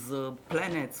 mountains,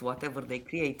 planets, whatever they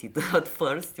created at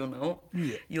first, you know.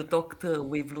 Yeah. You talked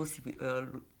with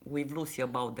Lucy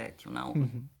about that, you know.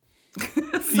 Mhm.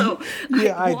 So I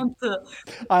Yeah, won't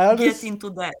I get honest, into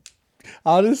that.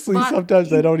 honestly, But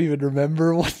sometimes I don't even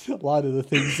remember what a lot of the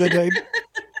things that I.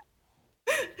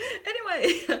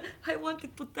 anyway, I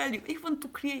wanted to tell you, even to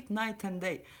create night and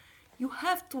day, you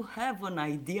have to have an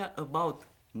idea about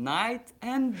night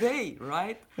and day,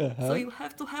 right? So Uh-huh. you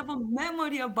have to have a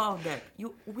memory about that.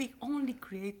 We only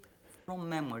create from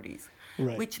memories,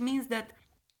 Right. which means that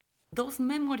those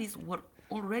memories were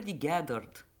already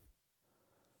gathered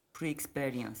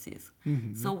pre-experiences.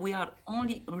 Hmm. So we are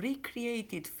only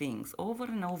recreated things over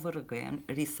and over again,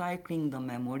 recycling the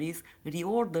memories,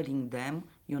 reordering them,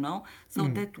 you know, so Hmm.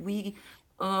 that we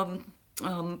um,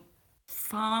 um,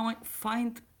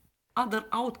 find other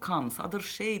outcomes, other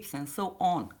shapes, and so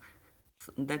on.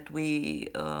 That we,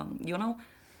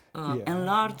 Yeah.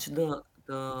 enlarge the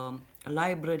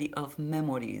library of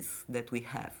memories that we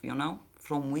have, you know,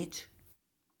 from which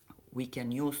we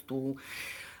can use to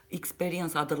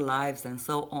experience other lives and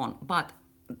so on. But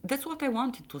that's what I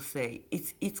wanted to say.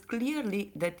 It's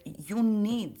clearly that you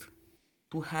need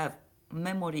to have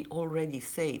memory already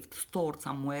saved, stored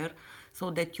somewhere,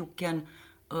 so that you can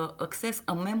access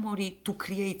a memory to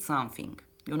create something.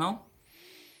 You know.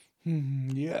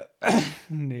 Mhm. Yeah.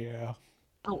 Yeah.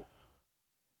 So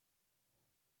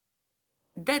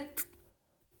that,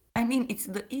 I mean, it's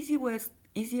the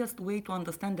easiest way to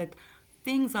understand that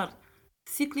things are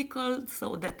cyclical,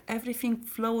 so that everything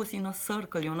flows in a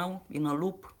circle, you know, in a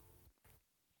loop.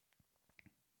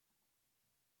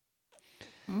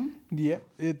 Hmm? Yeah.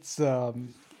 It's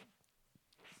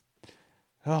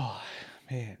oh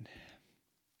man.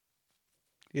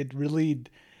 It really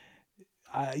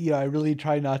I really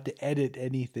try not to edit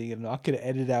anything. I'm not gonna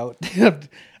edit out.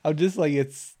 I'm just like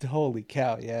it's holy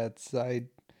cow. Yeah, it's I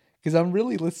because I'm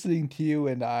really listening to you,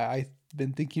 and I've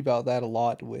been thinking about that a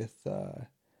lot with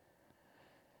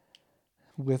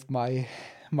my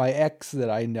ex that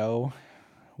I know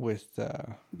with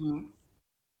Mm.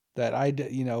 that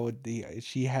the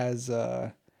she has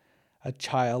a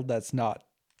child that's not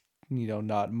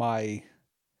not my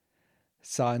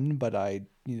son, but I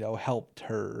helped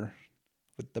her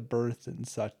with the birth and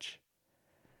such.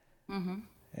 Mm-hmm.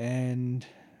 And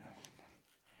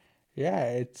yeah,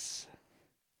 it's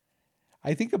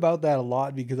I think about that a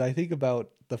lot because I think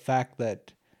about the fact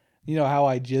that how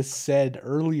I just said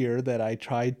earlier that I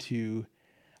try to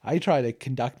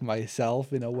conduct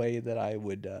myself in a way that I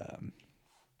would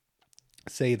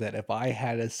say that if I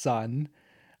had a son,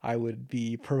 I would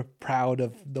be proud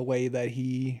of the way that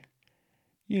he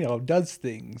does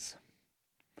things.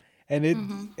 And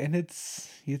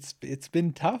it's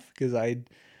been tough because I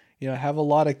have a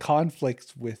lot of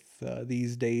conflicts with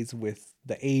these days with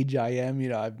the age I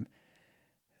am.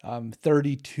 I'm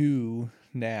 32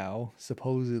 now,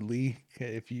 supposedly,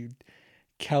 if you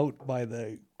count by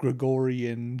the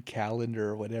Gregorian calendar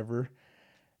or whatever.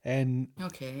 And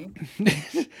Okay.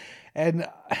 and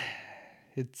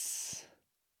it's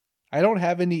I don't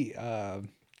have any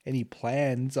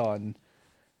plans on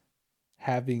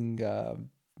having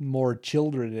more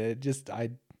children. It just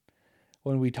I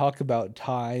when we talk about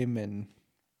time and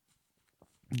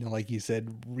like you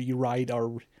said, rewrite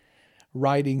our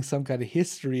writing some kind of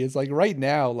history. It's like right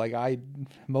now, like I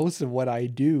most of what I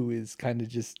do is kind of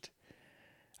just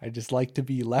I just like to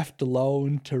be left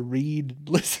alone to read,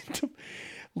 listen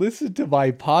to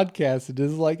my podcast. And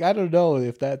it's like I don't know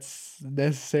if that's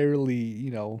necessarily,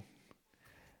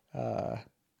 uh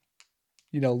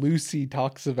Lucy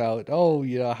talks about, oh,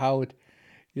 how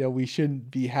we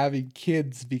shouldn't be having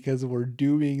kids because we're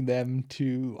dooming them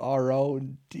to our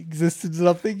own existence. And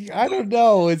I'm thinking, I don't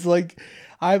know. It's like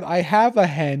I have a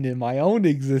hand in my own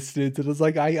existence, and it's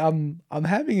like I'm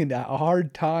having a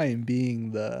hard time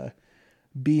being the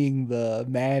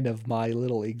man of my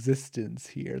little existence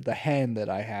here, the hand that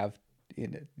I have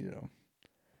in it.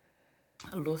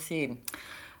 Lucy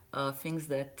thinks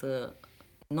that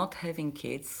not having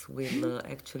kids will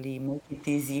actually make it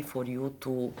easy for you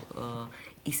to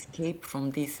escape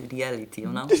from this reality,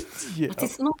 you know. But Yeah,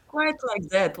 it's not quite like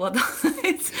that. What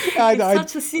it's I, it's I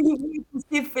such a silly way to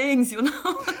see things, you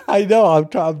know. I know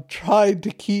I'm trying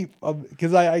to keep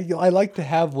because I like to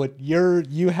have what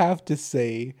you have to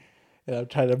say, and I'm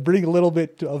trying to bring a little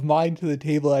bit of mine to the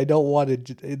table. I don't want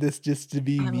this just to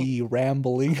be I mean, me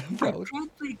rambling I about. tried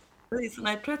to listen.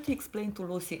 I tried to explain to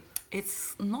Lucy.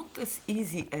 It's not as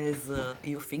easy as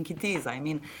you think it is. I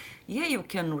mean, yeah, you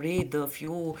can read a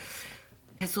few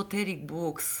esoteric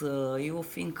books, you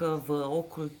think of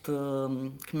occult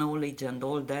knowledge and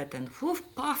all that, and woof,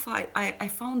 puff, I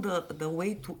found the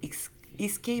way to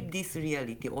escape this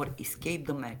reality or escape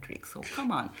the matrix. So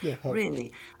come on, Yeah.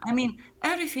 really. I mean,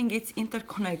 everything is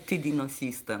interconnected in a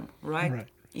system, right? Right.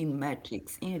 In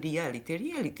matrix, in reality.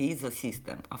 Reality is a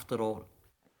system, after all.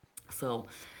 So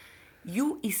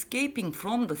you escaping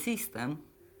from the system,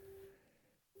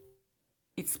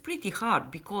 it's pretty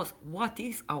hard because what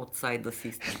is outside the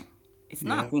system? It's Yeah.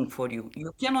 nothing for you.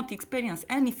 You cannot experience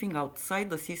anything outside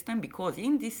the system because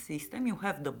in this system you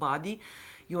have the body,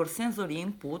 your sensory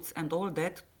inputs, and all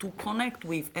that to connect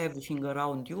with everything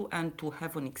around you and to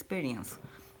have an experience.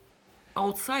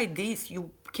 Outside this,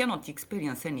 you cannot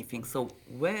experience anything. So,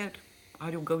 where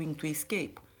are you going to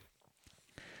escape?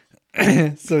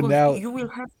 So Because now, you will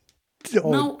have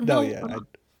oh no no, no yeah,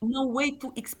 no way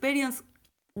to experience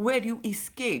where you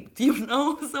escaped, you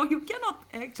know. So you cannot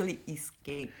actually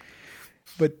escape.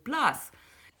 but Plus,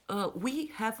 we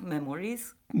have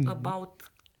memories mhm, about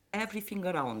everything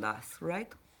around us,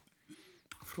 right?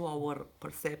 Through our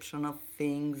perception of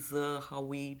things, how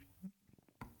we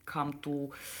come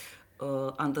to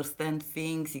understand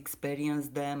things, experience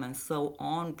them, and so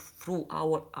on, through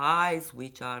our eyes,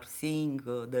 which are seeing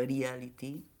the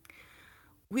reality.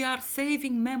 We are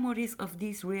saving memories of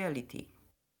this reality.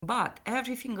 But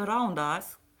everything around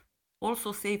us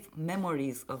also save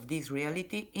memories of this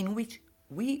reality in which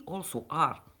we also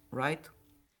are, right?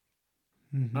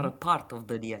 Are mhm, a part of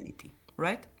the reality,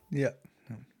 right? yeah,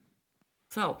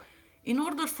 So, in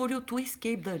order for you to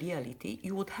escape the reality,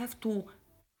 you would have to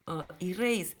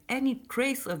erase any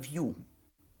trace of you,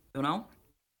 you know?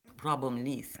 Problem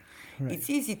is, right. it's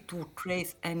easy to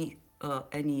trace any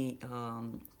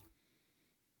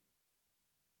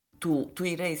to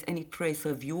erase any trace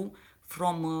of you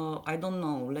from I don't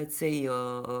know, let's say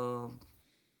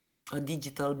a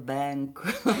digital bank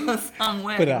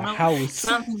somewhere, But you a know, house,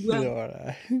 something where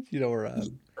or or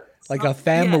some,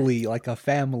 yeah, like a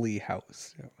family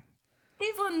house.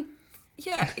 even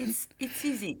yeah, it's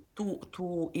easy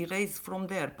to erase from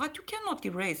there, but you cannot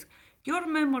erase your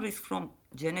memories from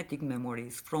genetic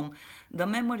memories, from the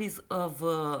memories of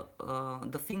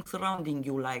the things surrounding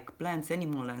you, like plants,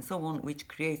 animal, and so on, which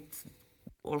creates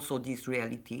also this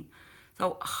reality.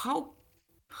 So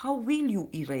how will you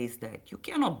erase that? You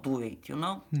cannot do it, you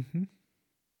know, Hmm.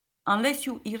 unless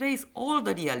you erase all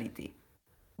the reality.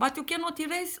 But you cannot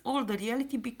erase all the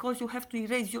reality because you have to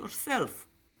erase yourself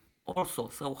also.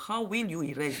 So how will you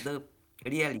erase the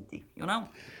reality, you know?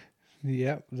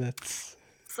 Yeah, that's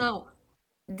So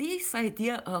this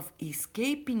idea of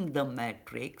escaping the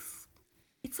matrix,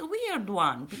 it's a weird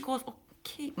one because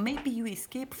okay, maybe you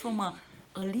escape from a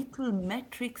little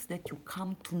matrix that you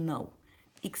come to know.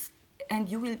 Ex- and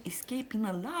you will escape in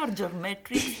a larger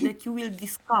matrix that you will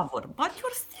discover. But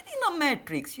you're still in a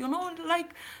matrix, you know,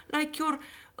 like you're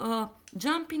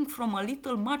jumping from a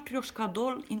little matryoshka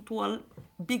doll into a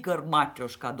bigger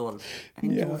matryoshka doll.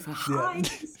 And you yeah, say, yeah. I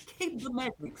escaped the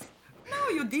matrix.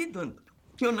 No, you didn't,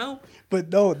 you know. But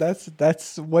no,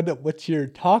 that's what you're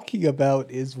talking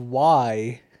about is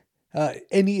why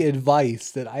any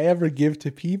advice that I ever give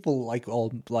to people like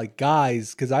all like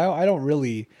guys, because I don't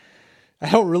really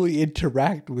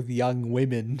interact with young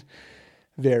women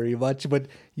very much, but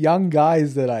young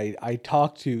guys that I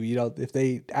talk to, if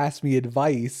they ask me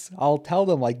advice, I'll tell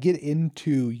them like get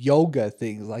into yoga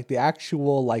things, like the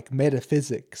actual like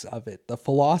metaphysics of it, the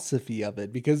philosophy of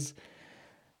it, because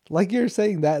like you're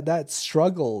saying that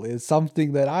struggle is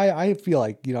something that I feel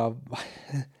like,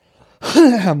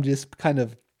 I'm just kind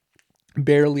of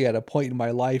barely at a point in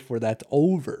my life where that's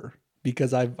over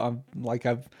because I'm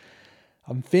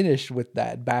finished with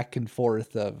that back and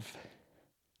forth of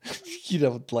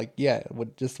like yeah,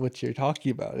 what you're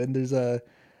talking about. And there's a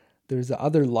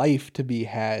other life to be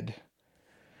had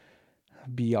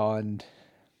beyond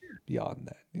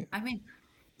that. Yeah. I mean,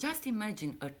 just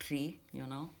imagine a tree, you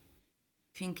know,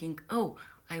 thinking, oh,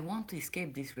 I want to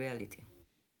escape this reality.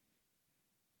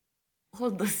 All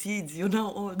the seeds, you know,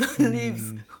 all the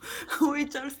leaves, Mm,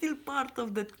 which are still part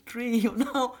of the tree, you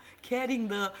know, carrying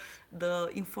the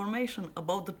information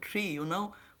about the tree, you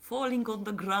know, falling on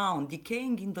the ground,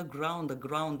 decaying in the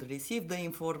ground receive the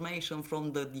information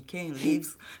from the decaying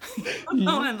leaves, you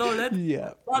know, yeah, and all that.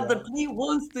 yeah, But the yeah. tree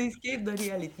wants to escape the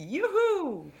reality.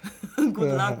 Yoo-hoo!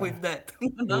 Good luck Uh-huh. with that,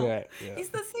 you know. Right, yeah. It's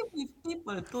the same with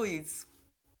people too. It's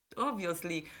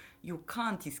obviously you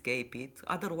can't escape it,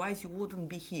 otherwise you wouldn't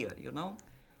be here, you know.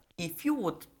 If you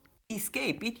would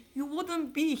escape it, you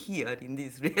wouldn't be here in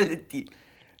this reality.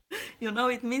 You know,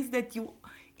 it means that you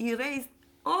erased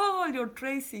all your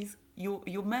traces.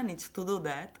 You managed to do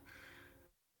that,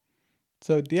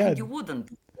 So yeah, and you wouldn't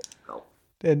be so.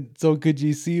 and so could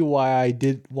you see why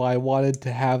I wanted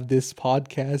to have this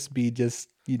podcast be just,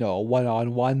 a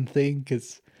one-on-one thing?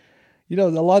 Because, a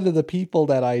lot of the people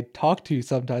that I talk to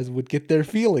sometimes would get their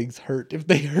feelings hurt if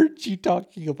they heard you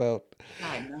talking about.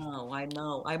 I know, I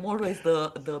know. I'm always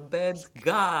the bad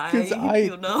Because guy, I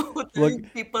look, telling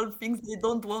people things they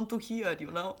don't want to hear.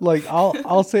 like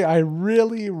I'll say I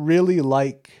really really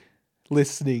like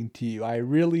listening to you. I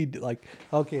really like.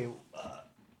 Okay,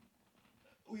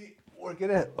 we're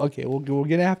gonna okay. We're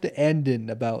gonna have to end in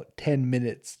about 10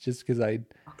 minutes, just because I.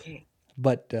 Okay.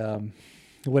 But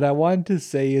what I wanted to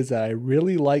say is that I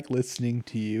really like listening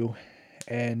to you,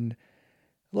 and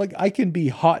like I can be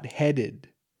hot headed,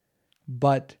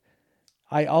 but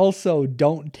I also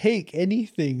don't take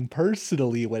anything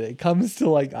personally when it comes to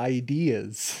like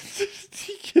ideas.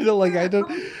 Like I Yeah, don't,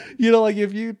 don't like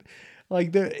if you,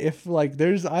 like there, if like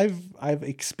there's, I've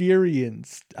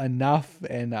experienced enough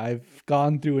and I've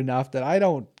gone through enough that I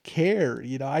don't care.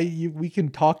 We can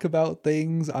talk about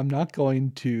things. I'm not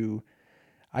going to,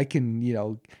 I can,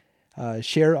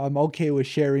 share. I'm okay with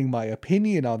sharing my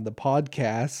opinion on the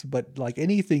podcast, but like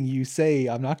anything you say,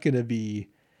 I'm not going to be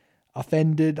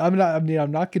offended. I'm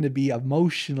not going to be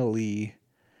emotionally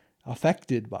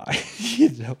affected by.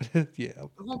 Yeah.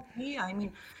 Okay, I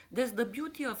mean, that's the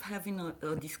beauty of having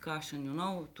a discussion,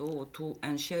 to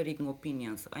and sharing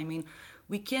opinions. I mean,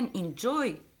 we can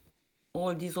enjoy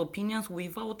all these opinions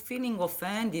without feeling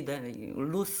offended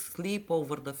and lose sleep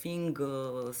over the thing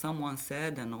someone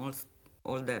said and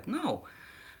all that. No,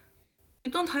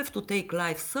 we don't have to take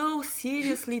life so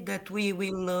seriously that we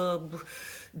will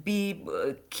be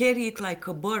carry it like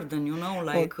a burden, Well,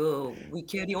 like we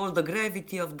carry all the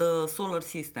gravity of the solar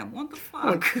system. What the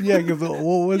well, fuck? yeah. Because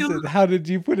what was you know? it? How did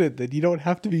you put it? That you don't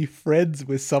have to be friends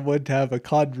with someone to have a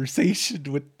conversation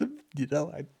with them.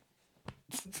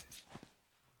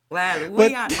 Well, we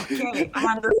But are okay.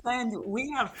 I understand you.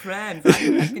 We are friends. Are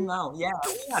you happy now? Yeah,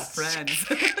 we are friends.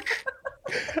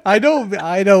 I don't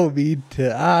mean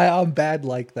to. I'm bad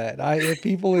like that. I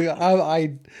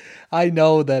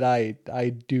know that I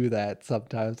do that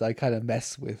sometimes. I kind of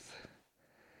mess with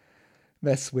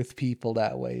people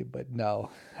that way. But no,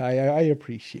 I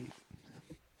appreciate.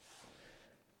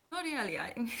 Not really.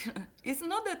 It's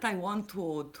not that I want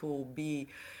to be,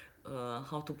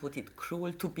 how to put it,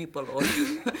 cruel to people or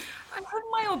I have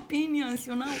my opinions,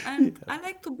 and I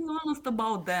like to be honest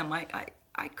about them.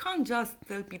 I can't just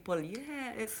tell people,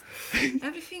 yes,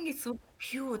 everything is so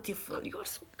beautiful, you're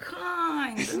so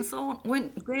kind, and so on,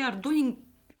 when they are doing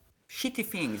shitty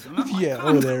things, I Yeah,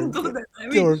 or can't they're do that. I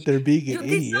mean, or if they're being an you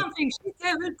did idiot. something shitty,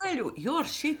 I will tell you, you're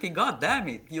shitty, god damn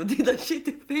it, you did a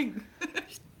shitty thing.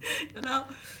 you know?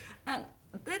 And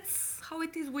that's how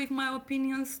it is with my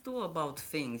opinions too about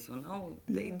things.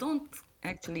 They don't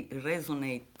actually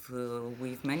resonate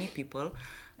with many people,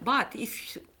 but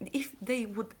if they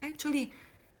would actually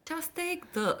just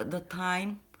take the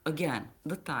time, again,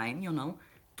 the time,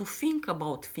 to think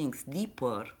about things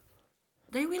deeper,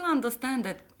 they will understand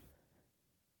that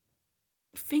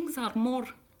things are more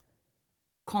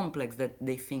complex than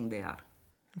they think they are.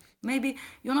 Maybe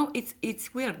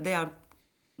it's weird. They are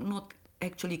not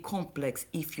actually complex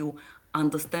if you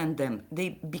understand them. They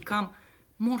become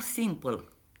more simple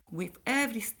with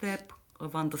every step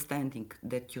of understanding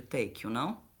that you take.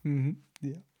 Yeah,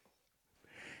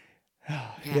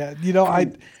 Yeah. yeah.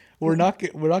 And We're not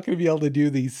going to be able to do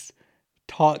these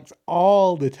talks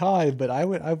all the time, but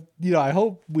I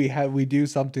hope we do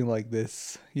something like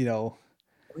this.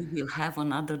 we will have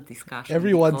another discussion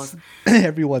Every once because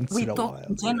every once we in a talk while.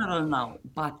 in general now,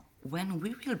 but when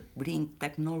we will bring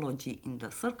technology in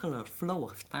the circular flow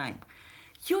of time,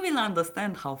 you will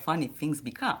understand how funny things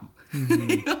become. Hmm.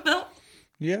 you know?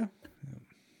 Yeah.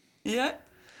 Yeah.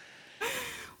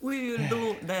 We will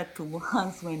do that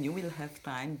once when you will have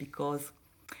time because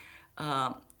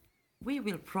uh, we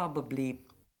will probably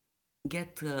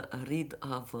get rid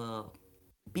of a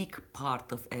big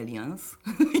part of aliens.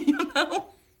 you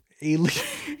know, Alien.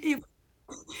 if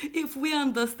if we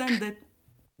understand that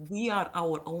we are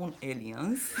our own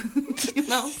aliens, you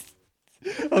know.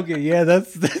 Okay, yeah,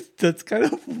 that's kind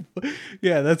of,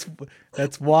 yeah, that's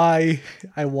why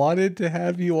I wanted to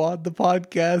have you on the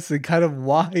podcast, and kind of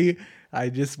why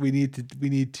we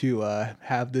need to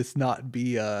have this not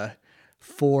be a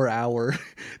 4 hour.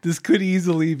 This could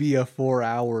easily be a 4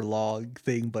 hour long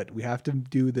thing, but we have to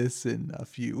do this in a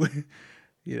few,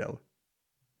 you know.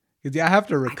 Because yeah, I have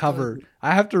to I told recover. you.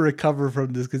 I have to recover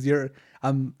from this because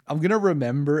I'm gonna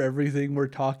remember everything we're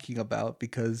talking about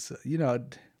because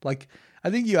like I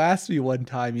think you asked me one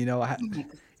time, Oh my God.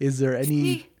 is there any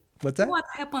See what's that? what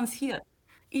happens here.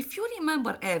 if you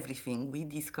remember everything we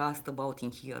discussed about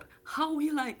in here, how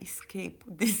will I escape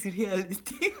this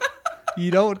reality?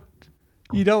 You don't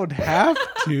you don't have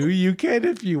to. You can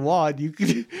if you want. You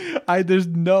can I there's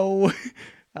no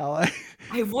I,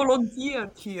 I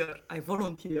volunteered here. I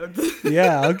volunteered.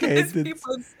 yeah, okay. As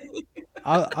people say.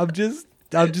 I'm just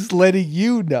I'm just letting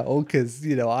you know because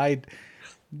you know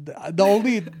the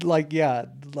only like yeah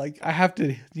like I have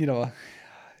to you know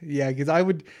yeah because I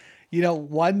would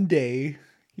one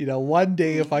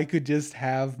day if I could just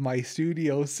have my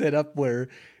studio set up where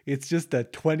it's just a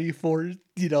 24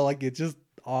 like it's just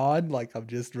on like I'm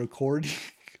just recording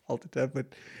all the time but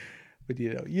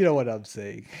you know what I'm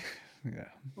saying yeah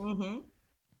Mhm.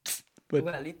 but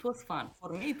Well, it was fun. For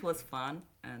me, it was fun,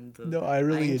 and no I I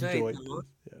really enjoyed it enjoyed a this lot.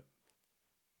 yeah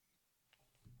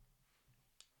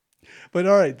but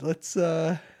all right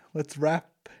let's wrap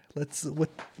let's what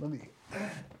let me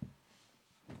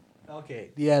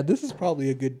okay yeah this is probably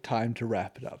a good time to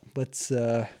wrap it up let's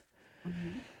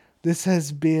Mhm. this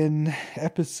has been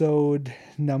episode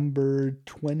number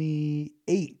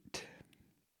 28.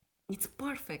 It's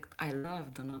perfect. I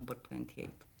love the number 28.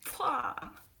 Pwah!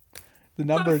 The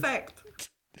number Perfect.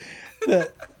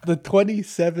 the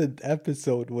 27th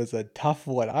episode was a tough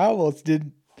one. I almost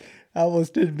didn't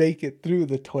make it through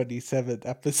the 27th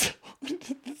episode.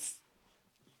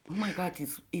 Oh my God,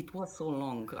 it was so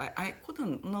long. I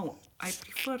couldn't, no. I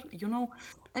prefer,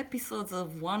 episodes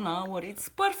of 1 hour. It's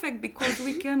perfect because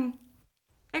we can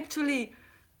actually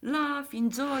laugh,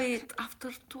 enjoy it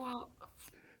after 2 hours.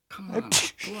 Come on,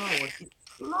 2 hours.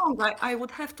 It's long. I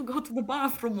would have to go to the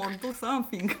bathroom or do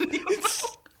something.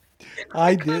 I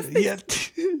I can't did stay yeah,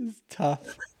 still. it's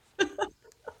tough.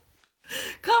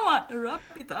 Come on, wrap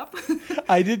it up.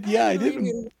 I did yeah, And I we didn't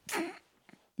will.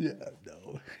 yeah,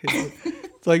 no.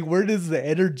 It's like where does the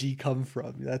energy come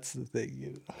from? That's the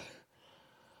thing,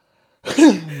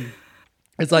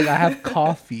 It's like I have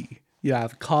coffee. Yeah, I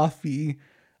have coffee.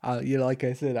 Like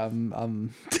I said, I'm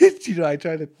I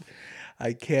try to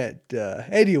I can't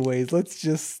anyways, let's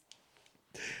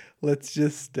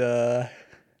just uh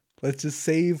let's just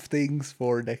save things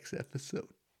for next episode.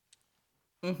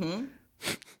 Mm-hmm.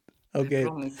 I Okay.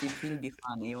 promise it will be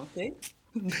funny, okay?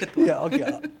 That Yeah, one.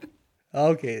 okay.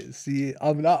 Okay, see,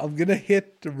 I'm gonna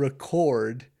hit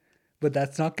record, but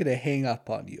that's not gonna hang up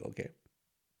on you, okay?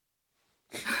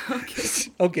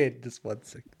 Okay. Okay, just one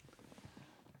second.